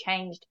landscape has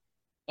changed.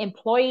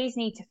 Employees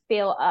need to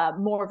feel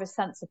more of a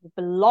sense of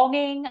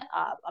belonging,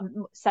 a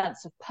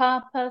sense of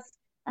purpose,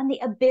 and the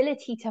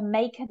ability to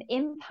make an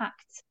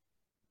impact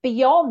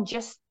beyond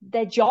just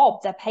their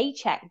job, their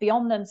paycheck,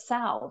 beyond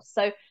themselves.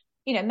 So,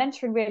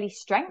 mentoring really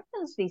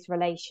strengthens these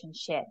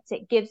relationships.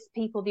 It gives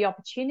people the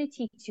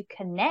opportunity to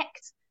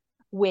connect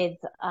with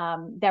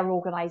their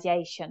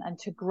organization and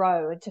to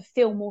grow and to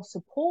feel more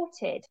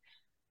supported.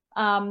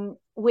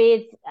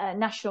 With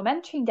National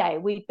Mentoring Day,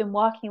 we've been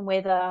working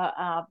with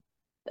a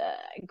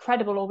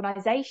incredible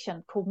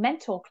organization called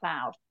Mentor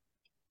Cloud.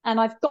 And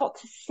I've got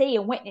to see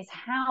and witness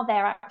how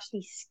they're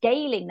actually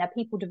scaling their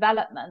people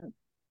development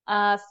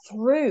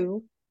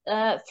through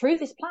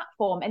this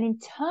platform, an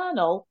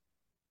internal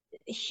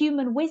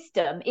human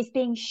wisdom is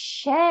being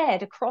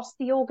shared across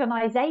the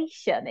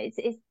organization.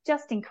 It's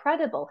just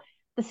incredible.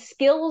 The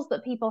skills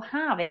that people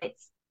have,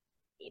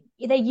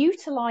 they're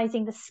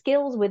utilizing the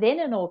skills within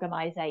an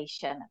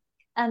organization.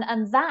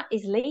 And that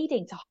is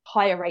leading to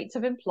higher rates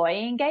of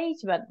employee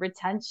engagement,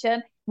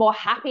 retention, more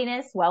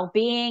happiness,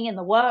 well-being in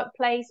the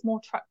workplace,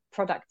 more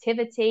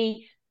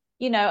productivity,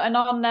 and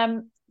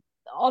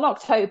on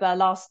October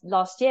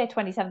last year,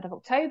 27th of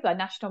October,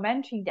 National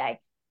Mentoring Day,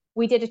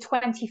 we did a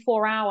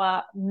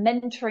 24-hour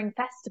mentoring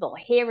festival,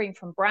 hearing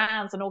from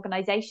brands and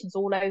organizations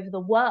all over the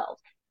world.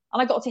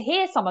 And I got to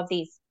hear some of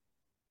these,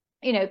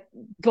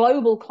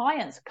 global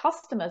clients,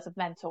 customers of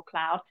Mentor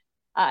Cloud,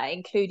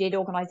 included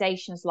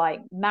organizations like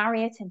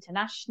Marriott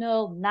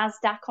International,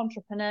 NASDAQ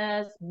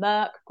Entrepreneurs,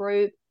 Merck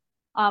Group,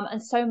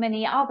 and so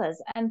many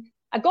others. And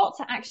I got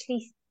to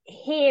actually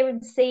hear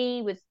and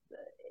see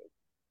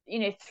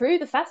through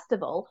the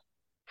festival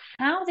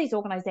how these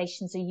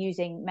organizations are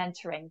using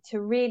mentoring to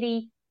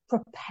really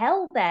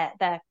propel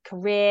their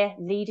career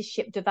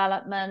leadership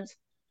development,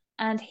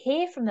 and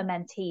hear from the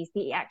mentees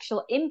the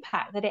actual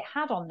impact that it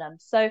had on them.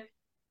 So,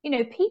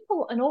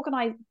 people and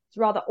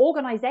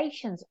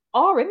organizations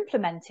are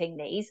implementing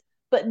these,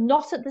 but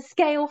not at the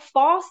scale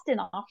fast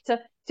enough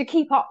to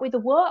keep up with the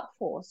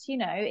workforce.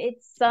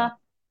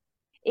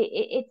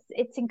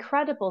 It's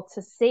incredible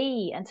to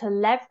see and to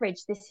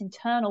leverage this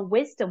internal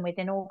wisdom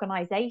within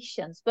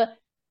organizations, but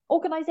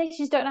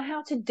organizations don't know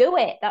how to do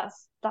it.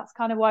 That's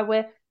kind of why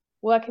we're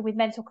working with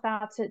Mentor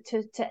Cloud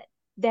to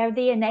they're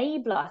the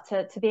enabler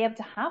to be able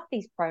to have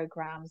these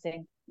programs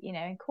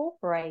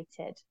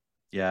incorporated.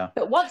 Yeah.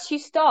 But once you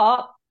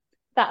start,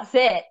 that's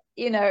it.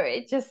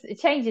 It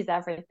changes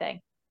everything.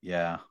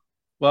 Yeah.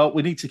 Well,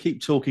 we need to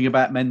keep talking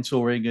about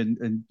mentoring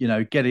and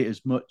get it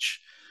as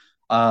much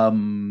as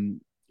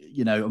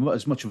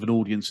much of an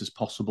audience as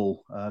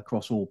possible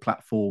across all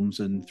platforms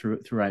and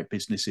throughout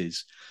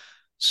businesses.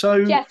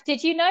 So, Jeff,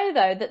 did you know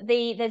though that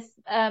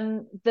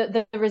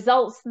the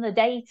results and the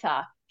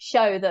data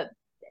show that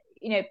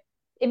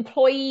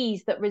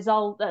employees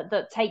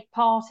that take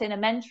part in a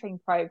mentoring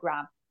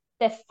program,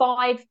 they're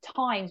 5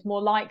 times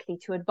more likely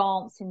to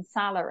advance in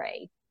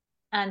salary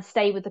and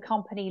stay with the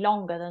company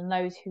longer than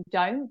those who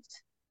don't.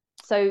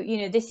 So,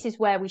 this is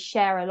where we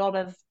share a lot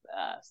of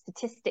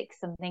statistics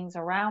and things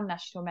around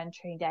National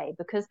Mentoring Day,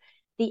 because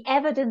the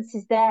evidence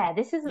is there.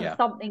 This isn't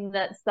something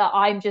that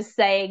I'm just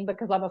saying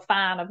because I'm a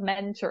fan of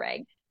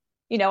mentoring.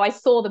 I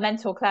saw the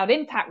Mentor Cloud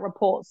impact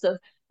reports of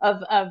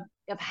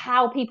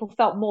how people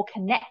felt more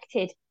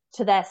connected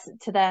to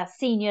their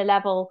senior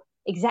level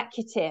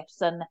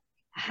executives and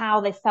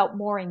how they felt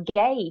more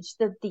engaged.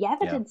 The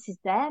evidence is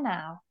there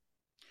now.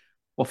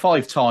 Well,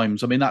 5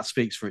 times, I mean, that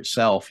speaks for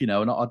itself,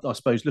 and I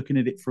suppose looking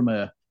at it from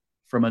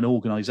an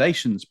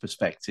organization's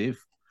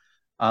perspective,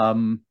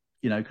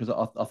 because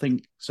I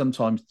think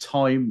sometimes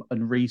time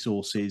and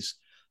resources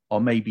are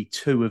maybe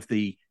 2 of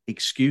the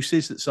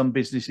excuses that some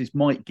businesses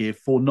might give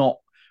for not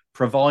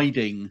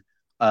providing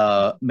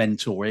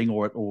mentoring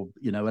or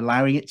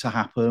allowing it to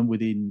happen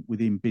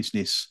within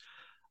business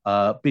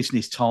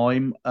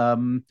time.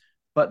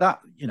 But that,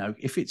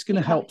 if it's going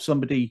to help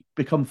somebody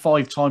become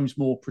 5 times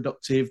more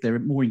productive, they're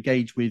more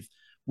engaged with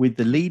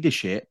the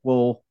leadership.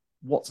 Well,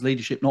 what's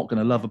leadership not going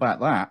to love about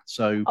that?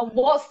 So, and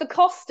what's the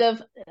cost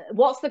of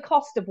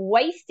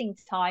wasting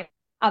time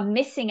and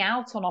missing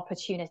out on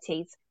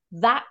opportunities?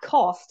 That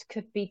cost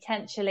could be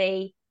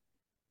potentially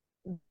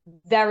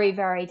very,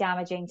 very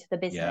damaging to the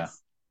business.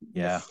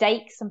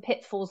 Mistakes and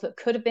pitfalls that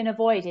could have been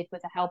avoided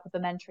with the help of a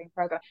mentoring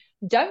program.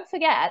 Don't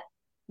forget,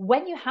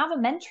 when you have a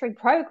mentoring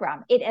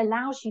program, it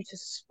allows you to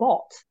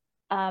spot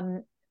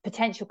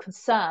potential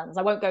concerns.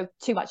 I won't go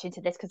too much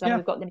into this because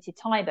we've got limited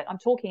time, but I'm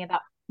talking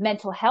about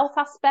mental health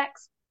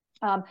aspects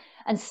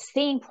and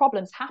seeing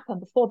problems happen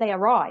before they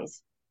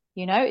arise.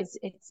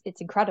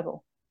 It's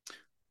incredible.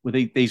 Well,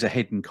 these are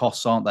hidden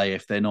costs, aren't they?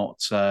 If they're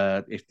not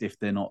if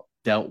they're not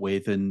dealt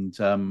with and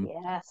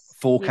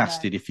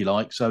forecasted, if you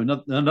like. So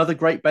another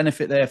great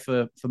benefit there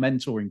for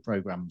mentoring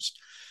programs.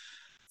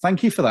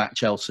 Thank you for that,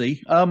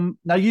 Chelsey. Now,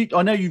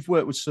 I know you've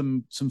worked with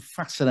some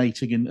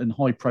fascinating and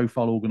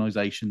high-profile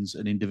organisations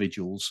and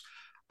individuals,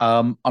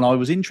 and I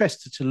was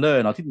interested to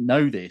learn. I didn't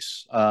know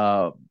this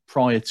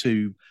prior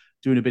to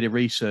doing a bit of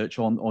research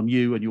on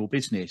you and your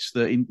business.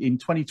 That in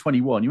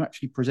 2021, you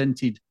actually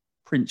presented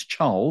Prince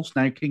Charles,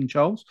 now King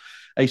Charles,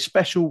 a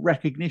special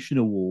recognition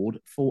award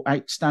for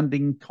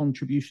outstanding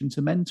contribution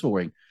to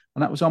mentoring,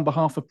 and that was on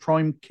behalf of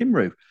Prime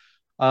Kimru.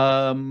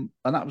 And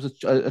that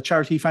was a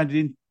charity founded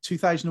in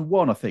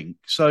 2001, I think.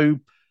 So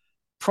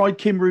Pride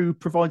Kimru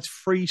provides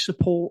free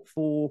support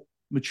for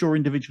mature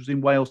individuals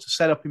in Wales to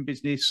set up in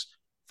business,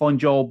 find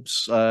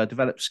jobs,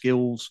 develop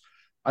skills,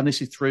 and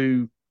this is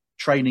through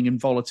training and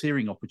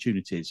volunteering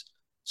opportunities.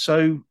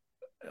 So,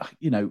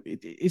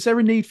 is there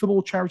a need for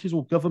more charities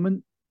or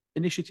government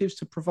initiatives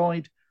to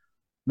provide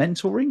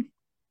mentoring?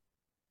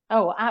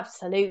 Oh,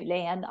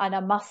 absolutely. And I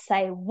must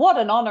say, what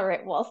an honor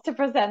it was to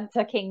present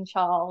to King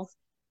Charles.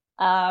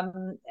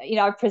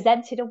 I've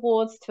presented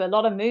awards to a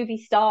lot of movie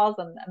stars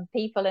and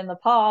people in the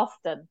past,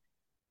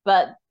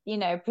 but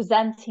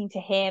presenting to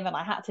him, and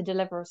I had to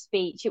deliver a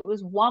speech. It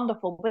was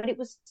wonderful, but it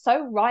was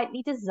so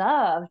rightly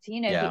deserved.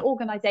 The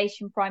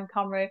organization Prime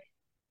Cymru,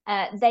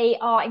 they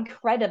are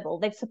incredible.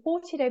 They've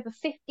supported over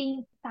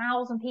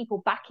 15,000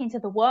 people back into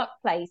the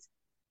workplace.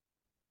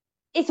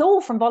 It's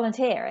all from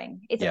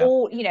volunteering. It's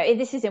all,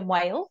 this is in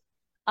Wales.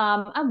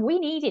 And we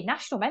needed,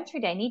 National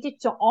Mentoring Day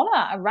needed to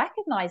honour and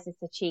recognise this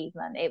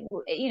achievement.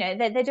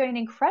 They're doing an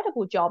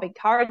incredible job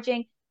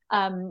encouraging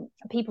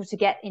people to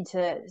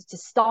to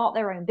start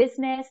their own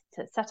business,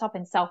 to set up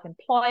in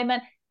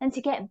self-employment, and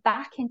to get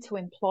back into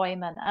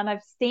employment. And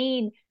I've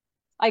seen,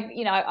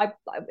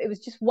 it was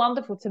just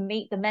wonderful to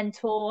meet the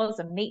mentors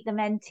and meet the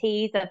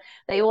mentees, and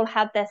they all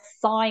had their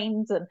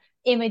signs and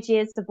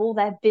images of all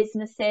their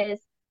businesses.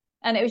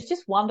 And it was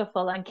just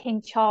wonderful. And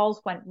King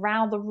Charles went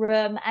round the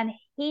room and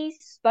he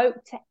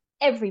spoke to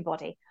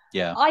everybody.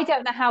 Yeah. I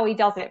don't know how he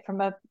does it.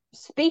 From a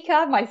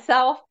speaker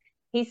myself,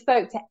 he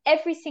spoke to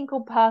every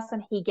single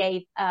person. He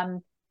gave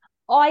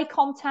eye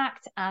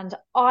contact and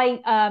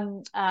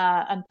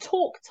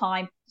talk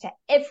time to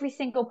every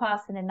single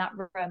person in that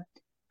room.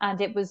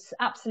 And it was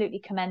absolutely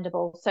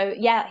commendable. So,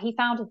 yeah, he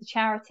founded the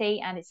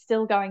charity and it's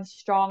still going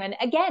strong. And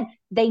again,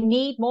 they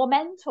need more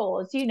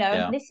mentors,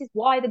 and this is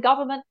why the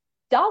government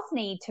does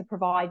need to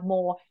provide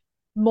more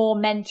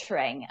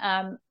mentoring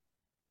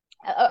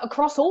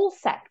across all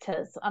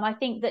sectors. And I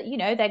think that,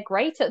 they're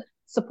great at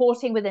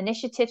supporting with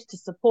initiatives to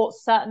support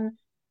certain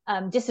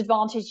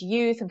disadvantaged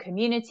youth and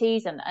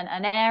communities and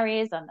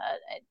areas and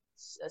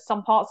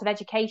some parts of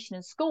education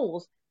and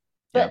schools.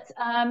 But,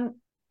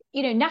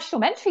 National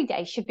Mentoring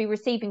Day should be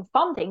receiving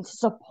funding to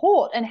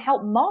support and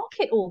help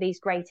market all these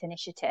great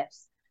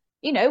initiatives.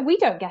 We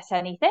don't get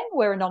anything.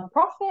 We're a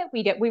non-profit.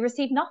 We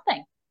receive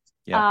nothing.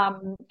 Yeah.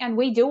 And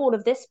we do all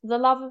of this for the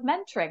love of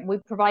mentoring. We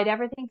provide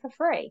everything for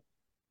free.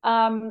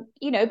 But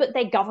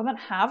the government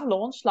have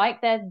launched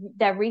like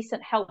their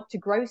recent Help to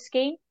Grow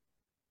scheme.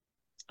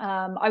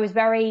 I was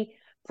very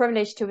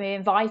privileged to be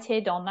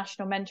invited on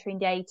National Mentoring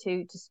Day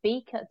to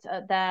speak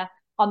at their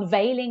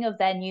unveiling of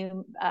their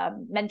new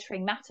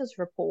Mentoring Matters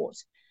report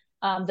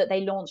that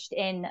they launched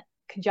in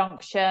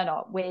conjunction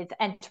with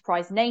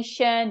Enterprise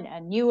Nation,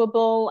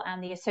 Newable,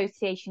 and the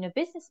Association of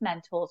Business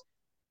Mentors.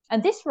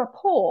 And this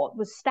report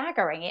was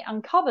staggering. It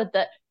uncovered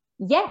that,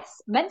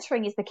 yes,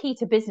 mentoring is the key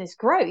to business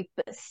growth,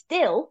 but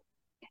still,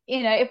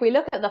 if we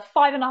look at the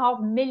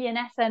 5.5 million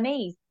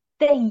SMEs,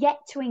 they're yet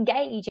to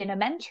engage in a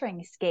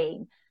mentoring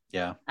scheme.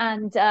 Yeah.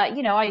 And,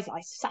 I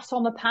sat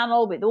on the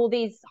panel with all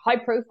these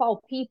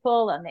high-profile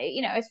people, and,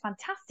 it's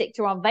fantastic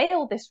to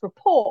unveil this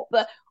report.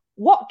 But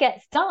what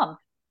gets done?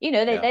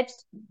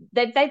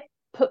 They've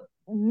put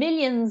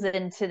millions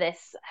into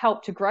this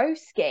Help to Grow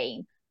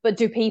scheme. But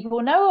do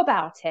people know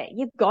about it?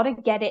 You've got to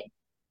get it.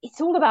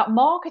 It's all about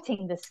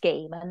marketing the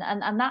scheme.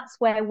 And that's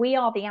where we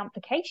are the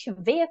application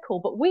vehicle,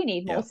 but we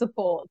need more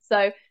support.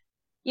 So,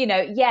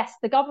 yes,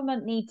 the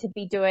government need to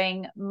be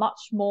doing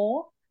much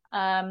more,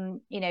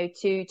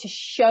 to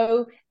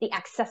show the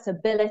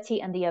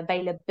accessibility and the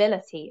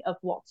availability of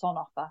what's on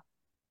offer.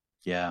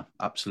 Yeah,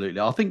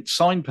 absolutely. I think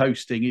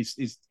signposting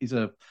is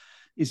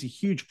a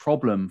huge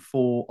problem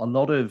for a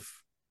lot of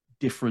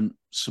different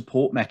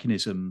support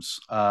mechanisms,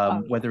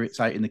 whether it's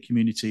out in the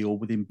community or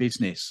within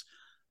business.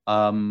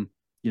 A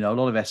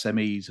lot of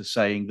SMEs are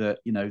saying that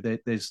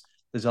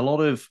there's a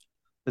lot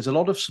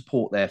of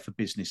support there for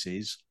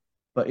businesses,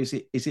 but is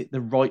it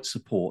the right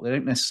support? They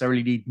don't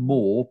necessarily need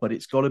more, but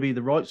it's got to be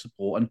the right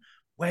support. And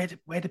where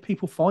do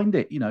people find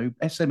it?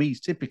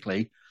 SMEs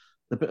typically,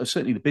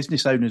 certainly the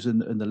business owners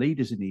and the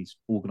leaders in these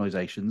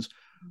organisations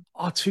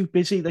are too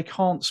busy. They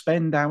can't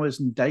spend hours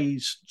and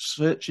days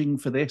searching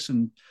for this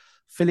and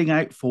filling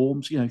out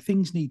forms.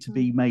 Things need to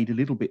be made a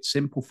little bit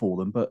simple for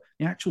them, but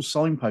the actual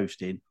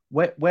signposting,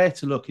 where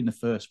to look in the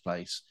first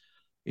place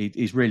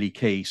is really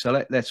key.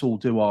 So let's all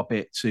do our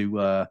bit to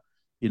fly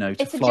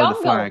the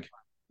flag.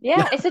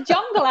 Yeah, it's a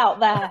jungle out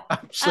there.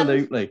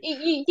 Absolutely.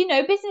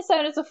 And, business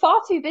owners are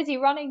far too busy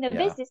running their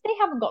business. They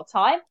haven't got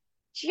time.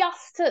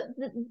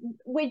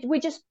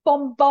 We're just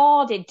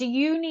bombarded. Do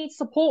you need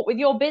support with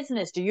your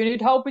business? Do you need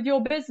help with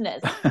your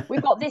business?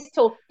 We've got this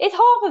tool. It's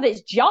half of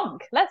it's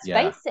junk. Let's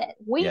face it.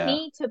 We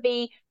need to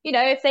be,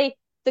 if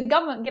the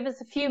government give us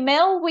a few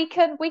mil, we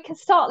can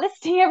start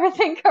listing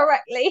everything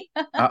correctly.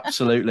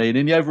 Absolutely. And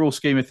in the overall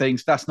scheme of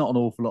things, that's not an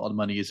awful lot of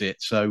money, is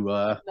it?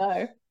 So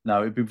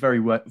no, it'd be very,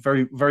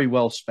 very, very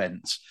well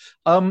spent.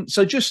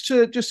 So just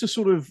to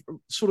sort of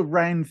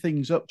round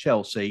things up,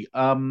 Chelsey.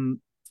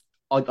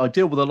 I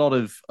deal with a lot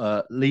of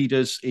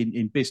leaders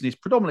in business,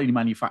 predominantly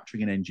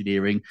manufacturing and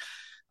engineering.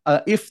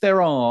 If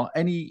there are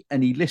any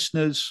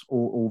listeners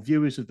or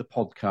viewers of the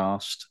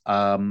podcast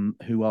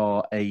who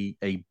are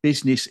a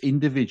business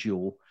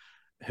individual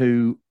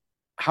who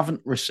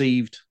haven't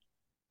received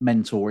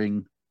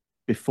mentoring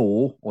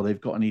before, or they've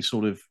got any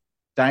sort of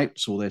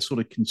doubts, or they're sort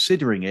of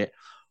considering it,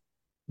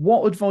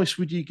 what advice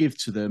would you give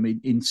to them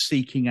in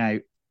seeking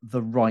out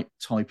the right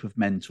type of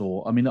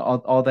mentor? I mean,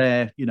 are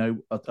there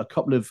a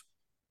couple of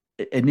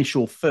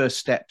initial first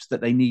steps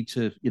that they need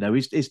to,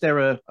 is there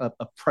a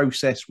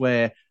process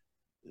where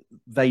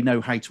they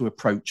know how to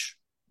approach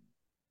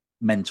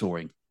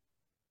mentoring?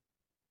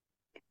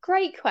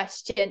 Great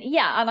question.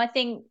 Yeah. And I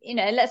think,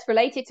 let's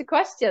relate it to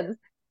questions.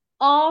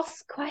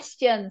 Ask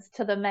questions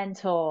to the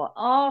mentor.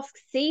 Ask,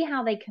 see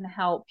how they can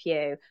help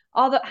you.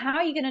 How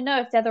are you going to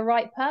know if they're the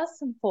right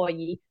person for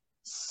you?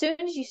 As soon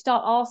as you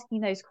start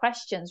asking those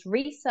questions,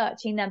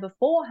 researching them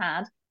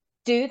beforehand,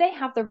 do they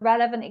have the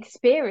relevant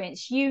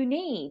experience you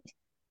need?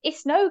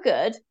 It's no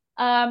good.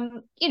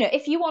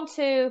 If you want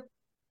to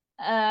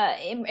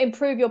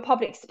improve your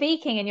public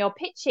speaking and your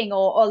pitching,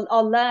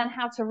 or learn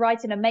how to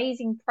write an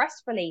amazing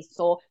press release,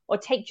 or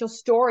take your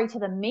story to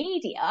the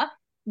media,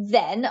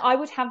 then I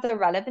would have the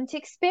relevant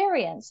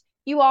experience.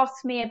 You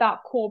ask me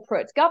about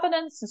corporate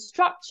governance and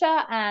structure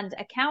and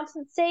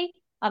accountancy,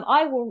 and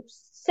I will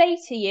say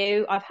to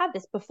you, I've had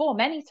this before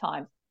many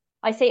times.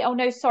 I say, oh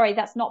no, sorry,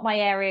 that's not my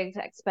area of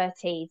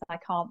expertise. I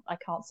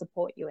can't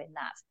support you in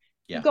that.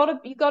 Yeah.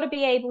 You've got to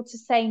be able to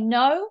say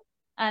no,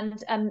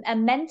 and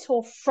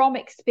mentor from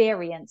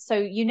experience. So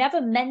you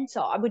never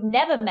mentor. I would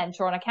never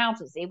mentor on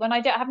accountancy when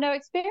I don't have no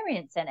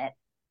experience in it.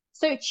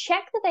 So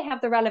check that they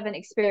have the relevant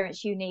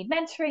experience you need.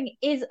 Mentoring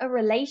is a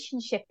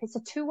relationship. It's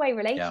a two-way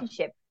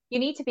relationship. Yeah. You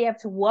need to be able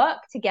to work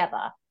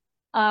together.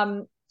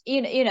 On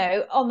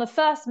the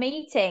first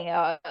meeting,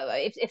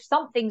 if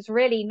something's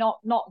really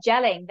not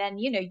gelling, then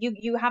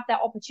you have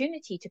that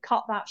opportunity to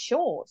cut that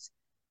short.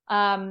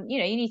 You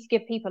need to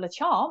give people a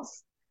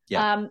chance.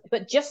 Yeah.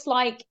 But just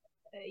like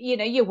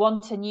you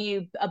want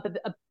a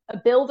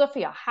builder for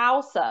your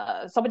house,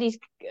 somebody's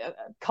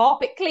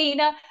carpet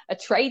cleaner, a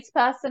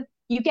tradesperson,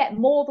 you get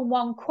more than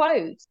one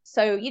quote.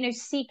 So,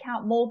 seek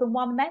out more than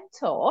one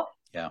mentor,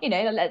 2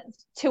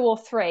 or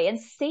 3, and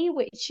see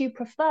which you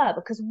prefer,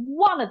 because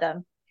one of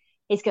them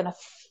is going to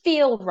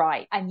feel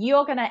right, and he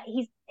or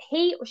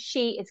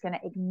she is going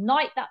to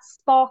ignite that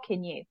spark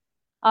in you.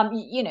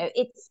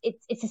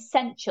 It's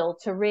essential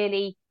to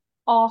really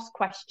ask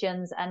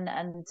questions and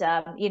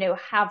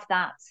have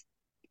that,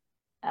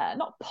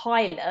 not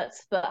pilot,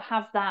 but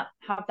have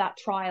that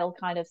trial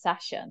kind of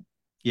session.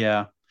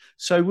 Yeah.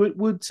 So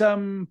would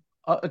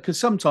because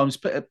sometimes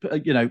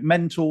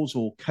mentors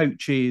or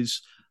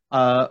coaches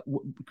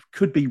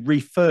could be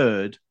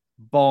referred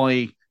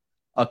by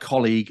a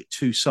colleague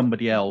to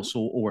somebody else,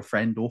 or a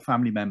friend or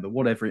family member,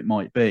 whatever it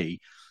might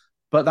be.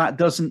 But that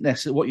doesn't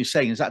necessarily, what you're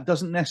saying is that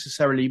doesn't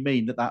necessarily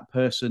mean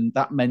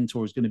that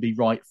mentor is going to be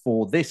right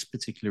for this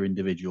particular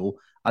individual,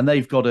 and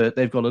they've got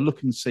to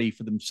look and see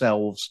for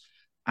themselves.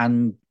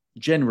 And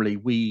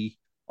generally,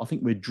 I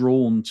think we're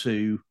drawn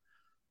to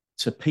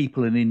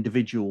people and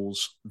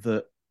individuals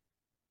that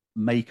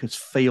make us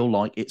feel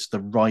like it's the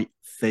right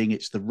thing,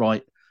 it's the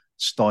right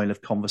style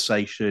of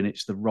conversation, it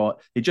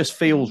just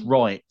feels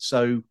right.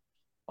 So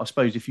I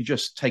suppose if you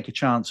just take a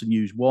chance and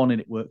use one and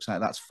it works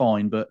out, that's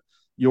fine. But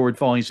you're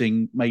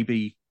advising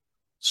maybe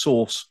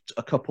source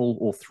a couple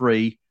or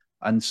 3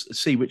 and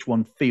see which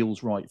one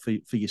feels right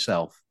for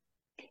yourself.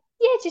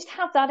 Yeah, just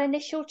have that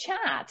initial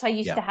chat. I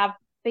used to have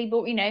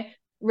people,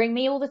 ring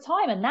me all the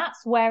time, and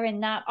that's where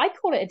I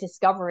call it a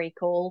discovery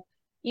call.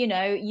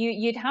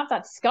 You'd have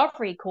that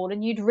discovery call,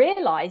 and you'd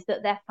realize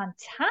that they're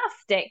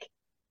fantastic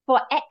for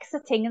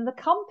exiting in the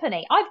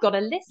company. I've got a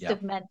list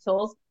of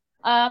mentors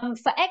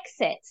for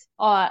exit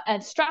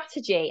and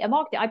strategy and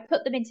marketing. I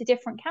put them into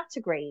different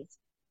categories.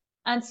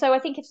 And so I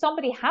think if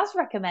somebody has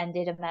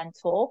recommended a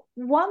mentor,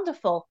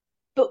 wonderful.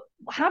 But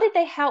how did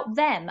they help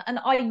them? And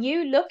are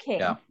you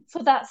looking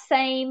for that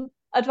same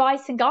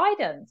advice and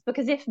guidance?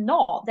 Because if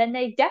not, then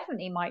they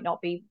definitely might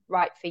not be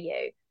right for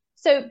you.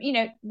 So,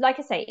 like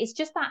I say, it's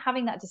just that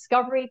having that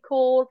discovery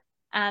call,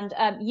 and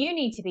you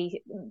need to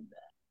be.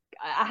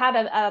 I had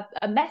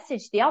a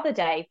message the other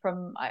day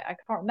from, I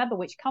can't remember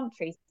which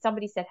country.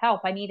 Somebody said,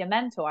 help, I need a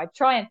mentor. I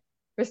try and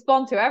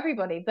respond to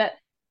everybody, but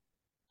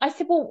I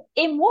said, well,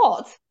 in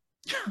what?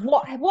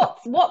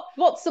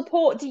 What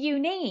support do you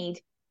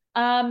need?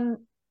 Of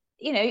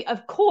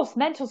course,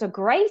 mentors are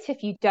great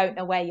if you don't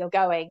know where you're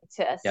going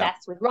to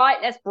assess with.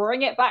 Right, let's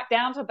bring it back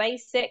down to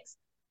basics.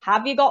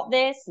 Have you got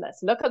this?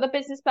 Let's look at the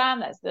business plan.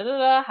 Let's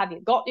have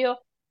you got your,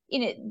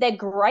 they're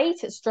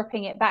great at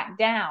stripping it back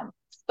down.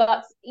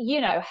 But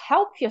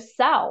help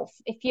yourself.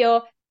 If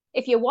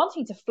you're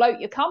wanting to float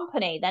your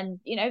company, then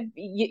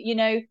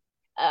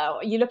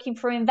you're looking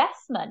for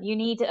investment. You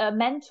need a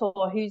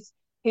mentor who's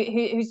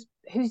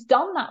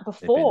done that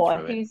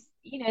before,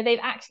 they've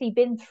actually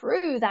been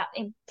through that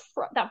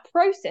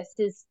process.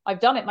 I've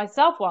done it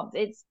myself once.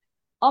 It's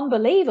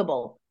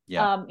unbelievable.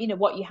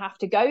 What you have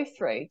to go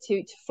through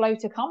to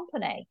float a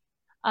company,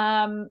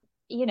 to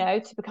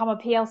become a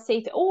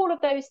PLC, to all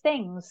of those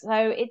things.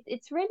 So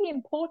it's really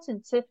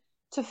important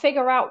to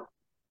figure out,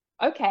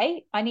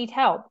 okay, I need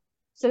help.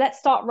 So let's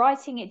start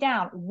writing it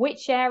down.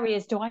 Which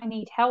areas do I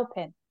need help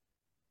in?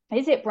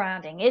 Is it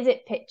branding? Is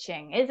it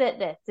pitching? Is it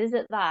this? Is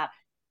it that?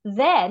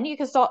 Then you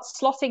can start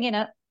slotting in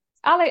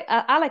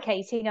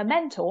allocating a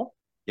mentor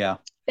for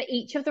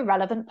each of the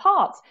relevant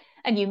parts.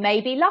 And you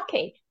may be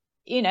lucky,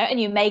 and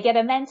you may get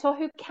a mentor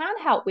who can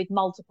help with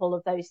multiple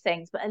of those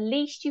things, but at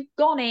least you've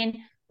gone in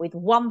with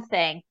one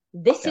thing.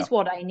 This is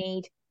what I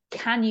need.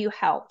 can you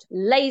help?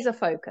 Laser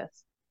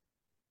focus.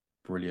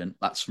 Brilliant.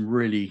 That's some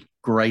really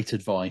great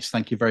advice.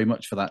 Thank you very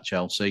much for that,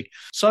 Chelsey.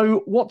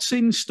 So what's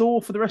in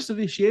store for the rest of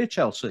this year,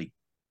 Chelsey?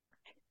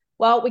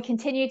 Well, we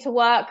continue to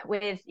work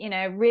with,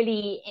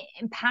 really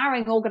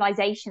empowering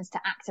organizations to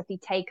actively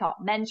take up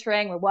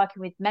mentoring. We're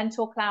working with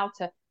Mentor Cloud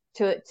as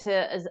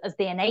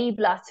the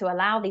enabler to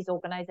allow these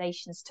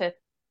organizations to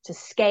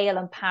scale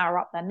and power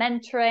up their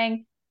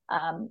mentoring.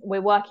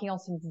 We're working on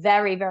some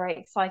very, very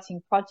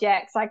exciting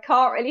projects. I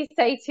can't really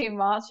say too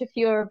much if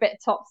you're a bit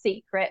top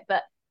secret,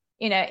 but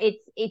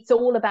it's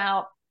all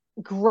about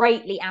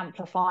greatly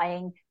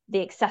amplifying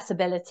the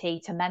accessibility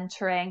to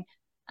mentoring.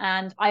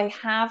 And I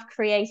have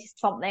created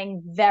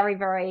something very,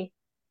 very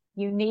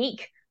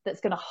unique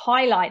that's going to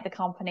highlight the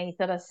companies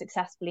that are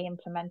successfully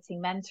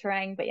implementing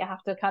mentoring. But you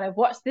have to kind of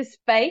watch this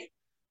space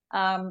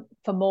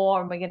for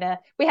more. And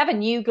we have a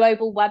new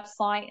global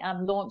website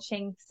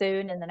launching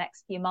soon in the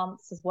next few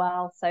months as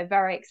well. So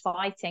very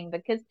exciting,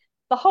 because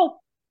the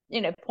whole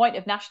point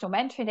of National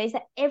Mentoring Day is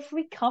that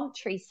every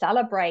country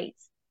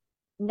celebrates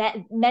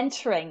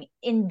mentoring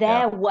in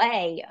their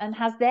way and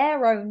has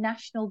their own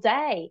national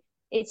day.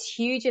 It's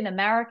huge in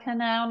America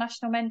now,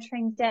 National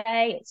Mentoring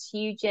Day. It's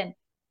huge in,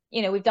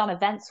 we've done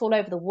events all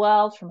over the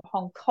world, from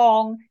Hong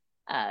Kong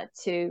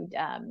to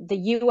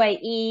the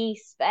UAE,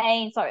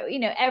 Spain, so,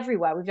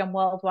 everywhere. We've done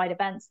worldwide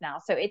events now.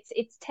 So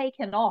it's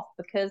taken off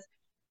because,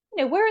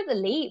 we're at the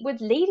lead, we're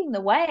leading the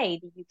way,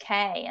 the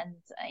UK, and,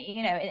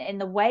 in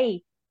the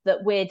way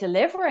that we're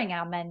delivering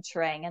our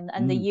mentoring,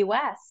 and the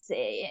US,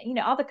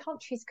 other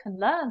countries can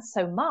learn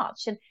so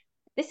much. And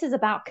this is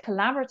about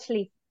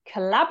collaboratively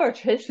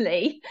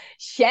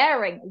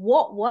sharing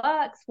what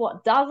works,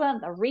 what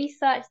doesn't, the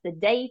research, the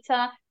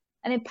data,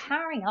 and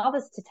empowering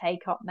others to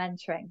take up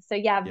mentoring. So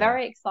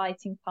very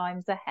exciting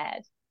times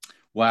ahead.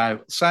 Wow,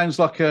 sounds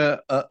like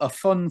a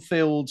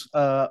fun-filled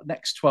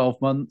next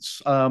 12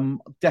 months.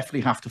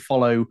 Definitely have to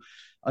follow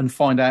and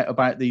find out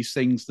about these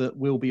things that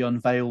will be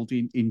unveiled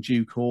in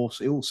due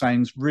course. It all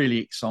sounds really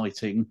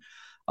exciting.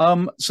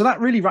 So that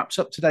really wraps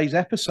up today's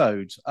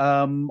episode.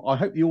 I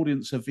hope the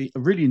audience have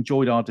really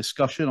enjoyed our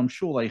discussion. I'm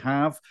sure they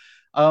have.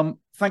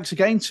 Thanks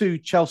again to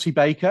Chelsey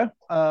Baker.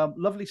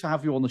 Lovely to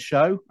have you on the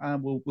show,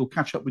 and we'll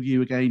catch up with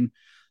you again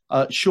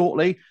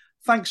shortly.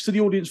 Thanks to the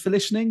audience for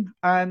listening,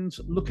 and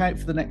look out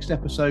for the next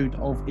episode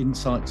of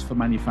Insights for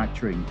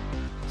Manufacturing.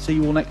 See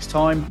you all next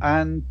time,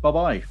 and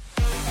bye-bye.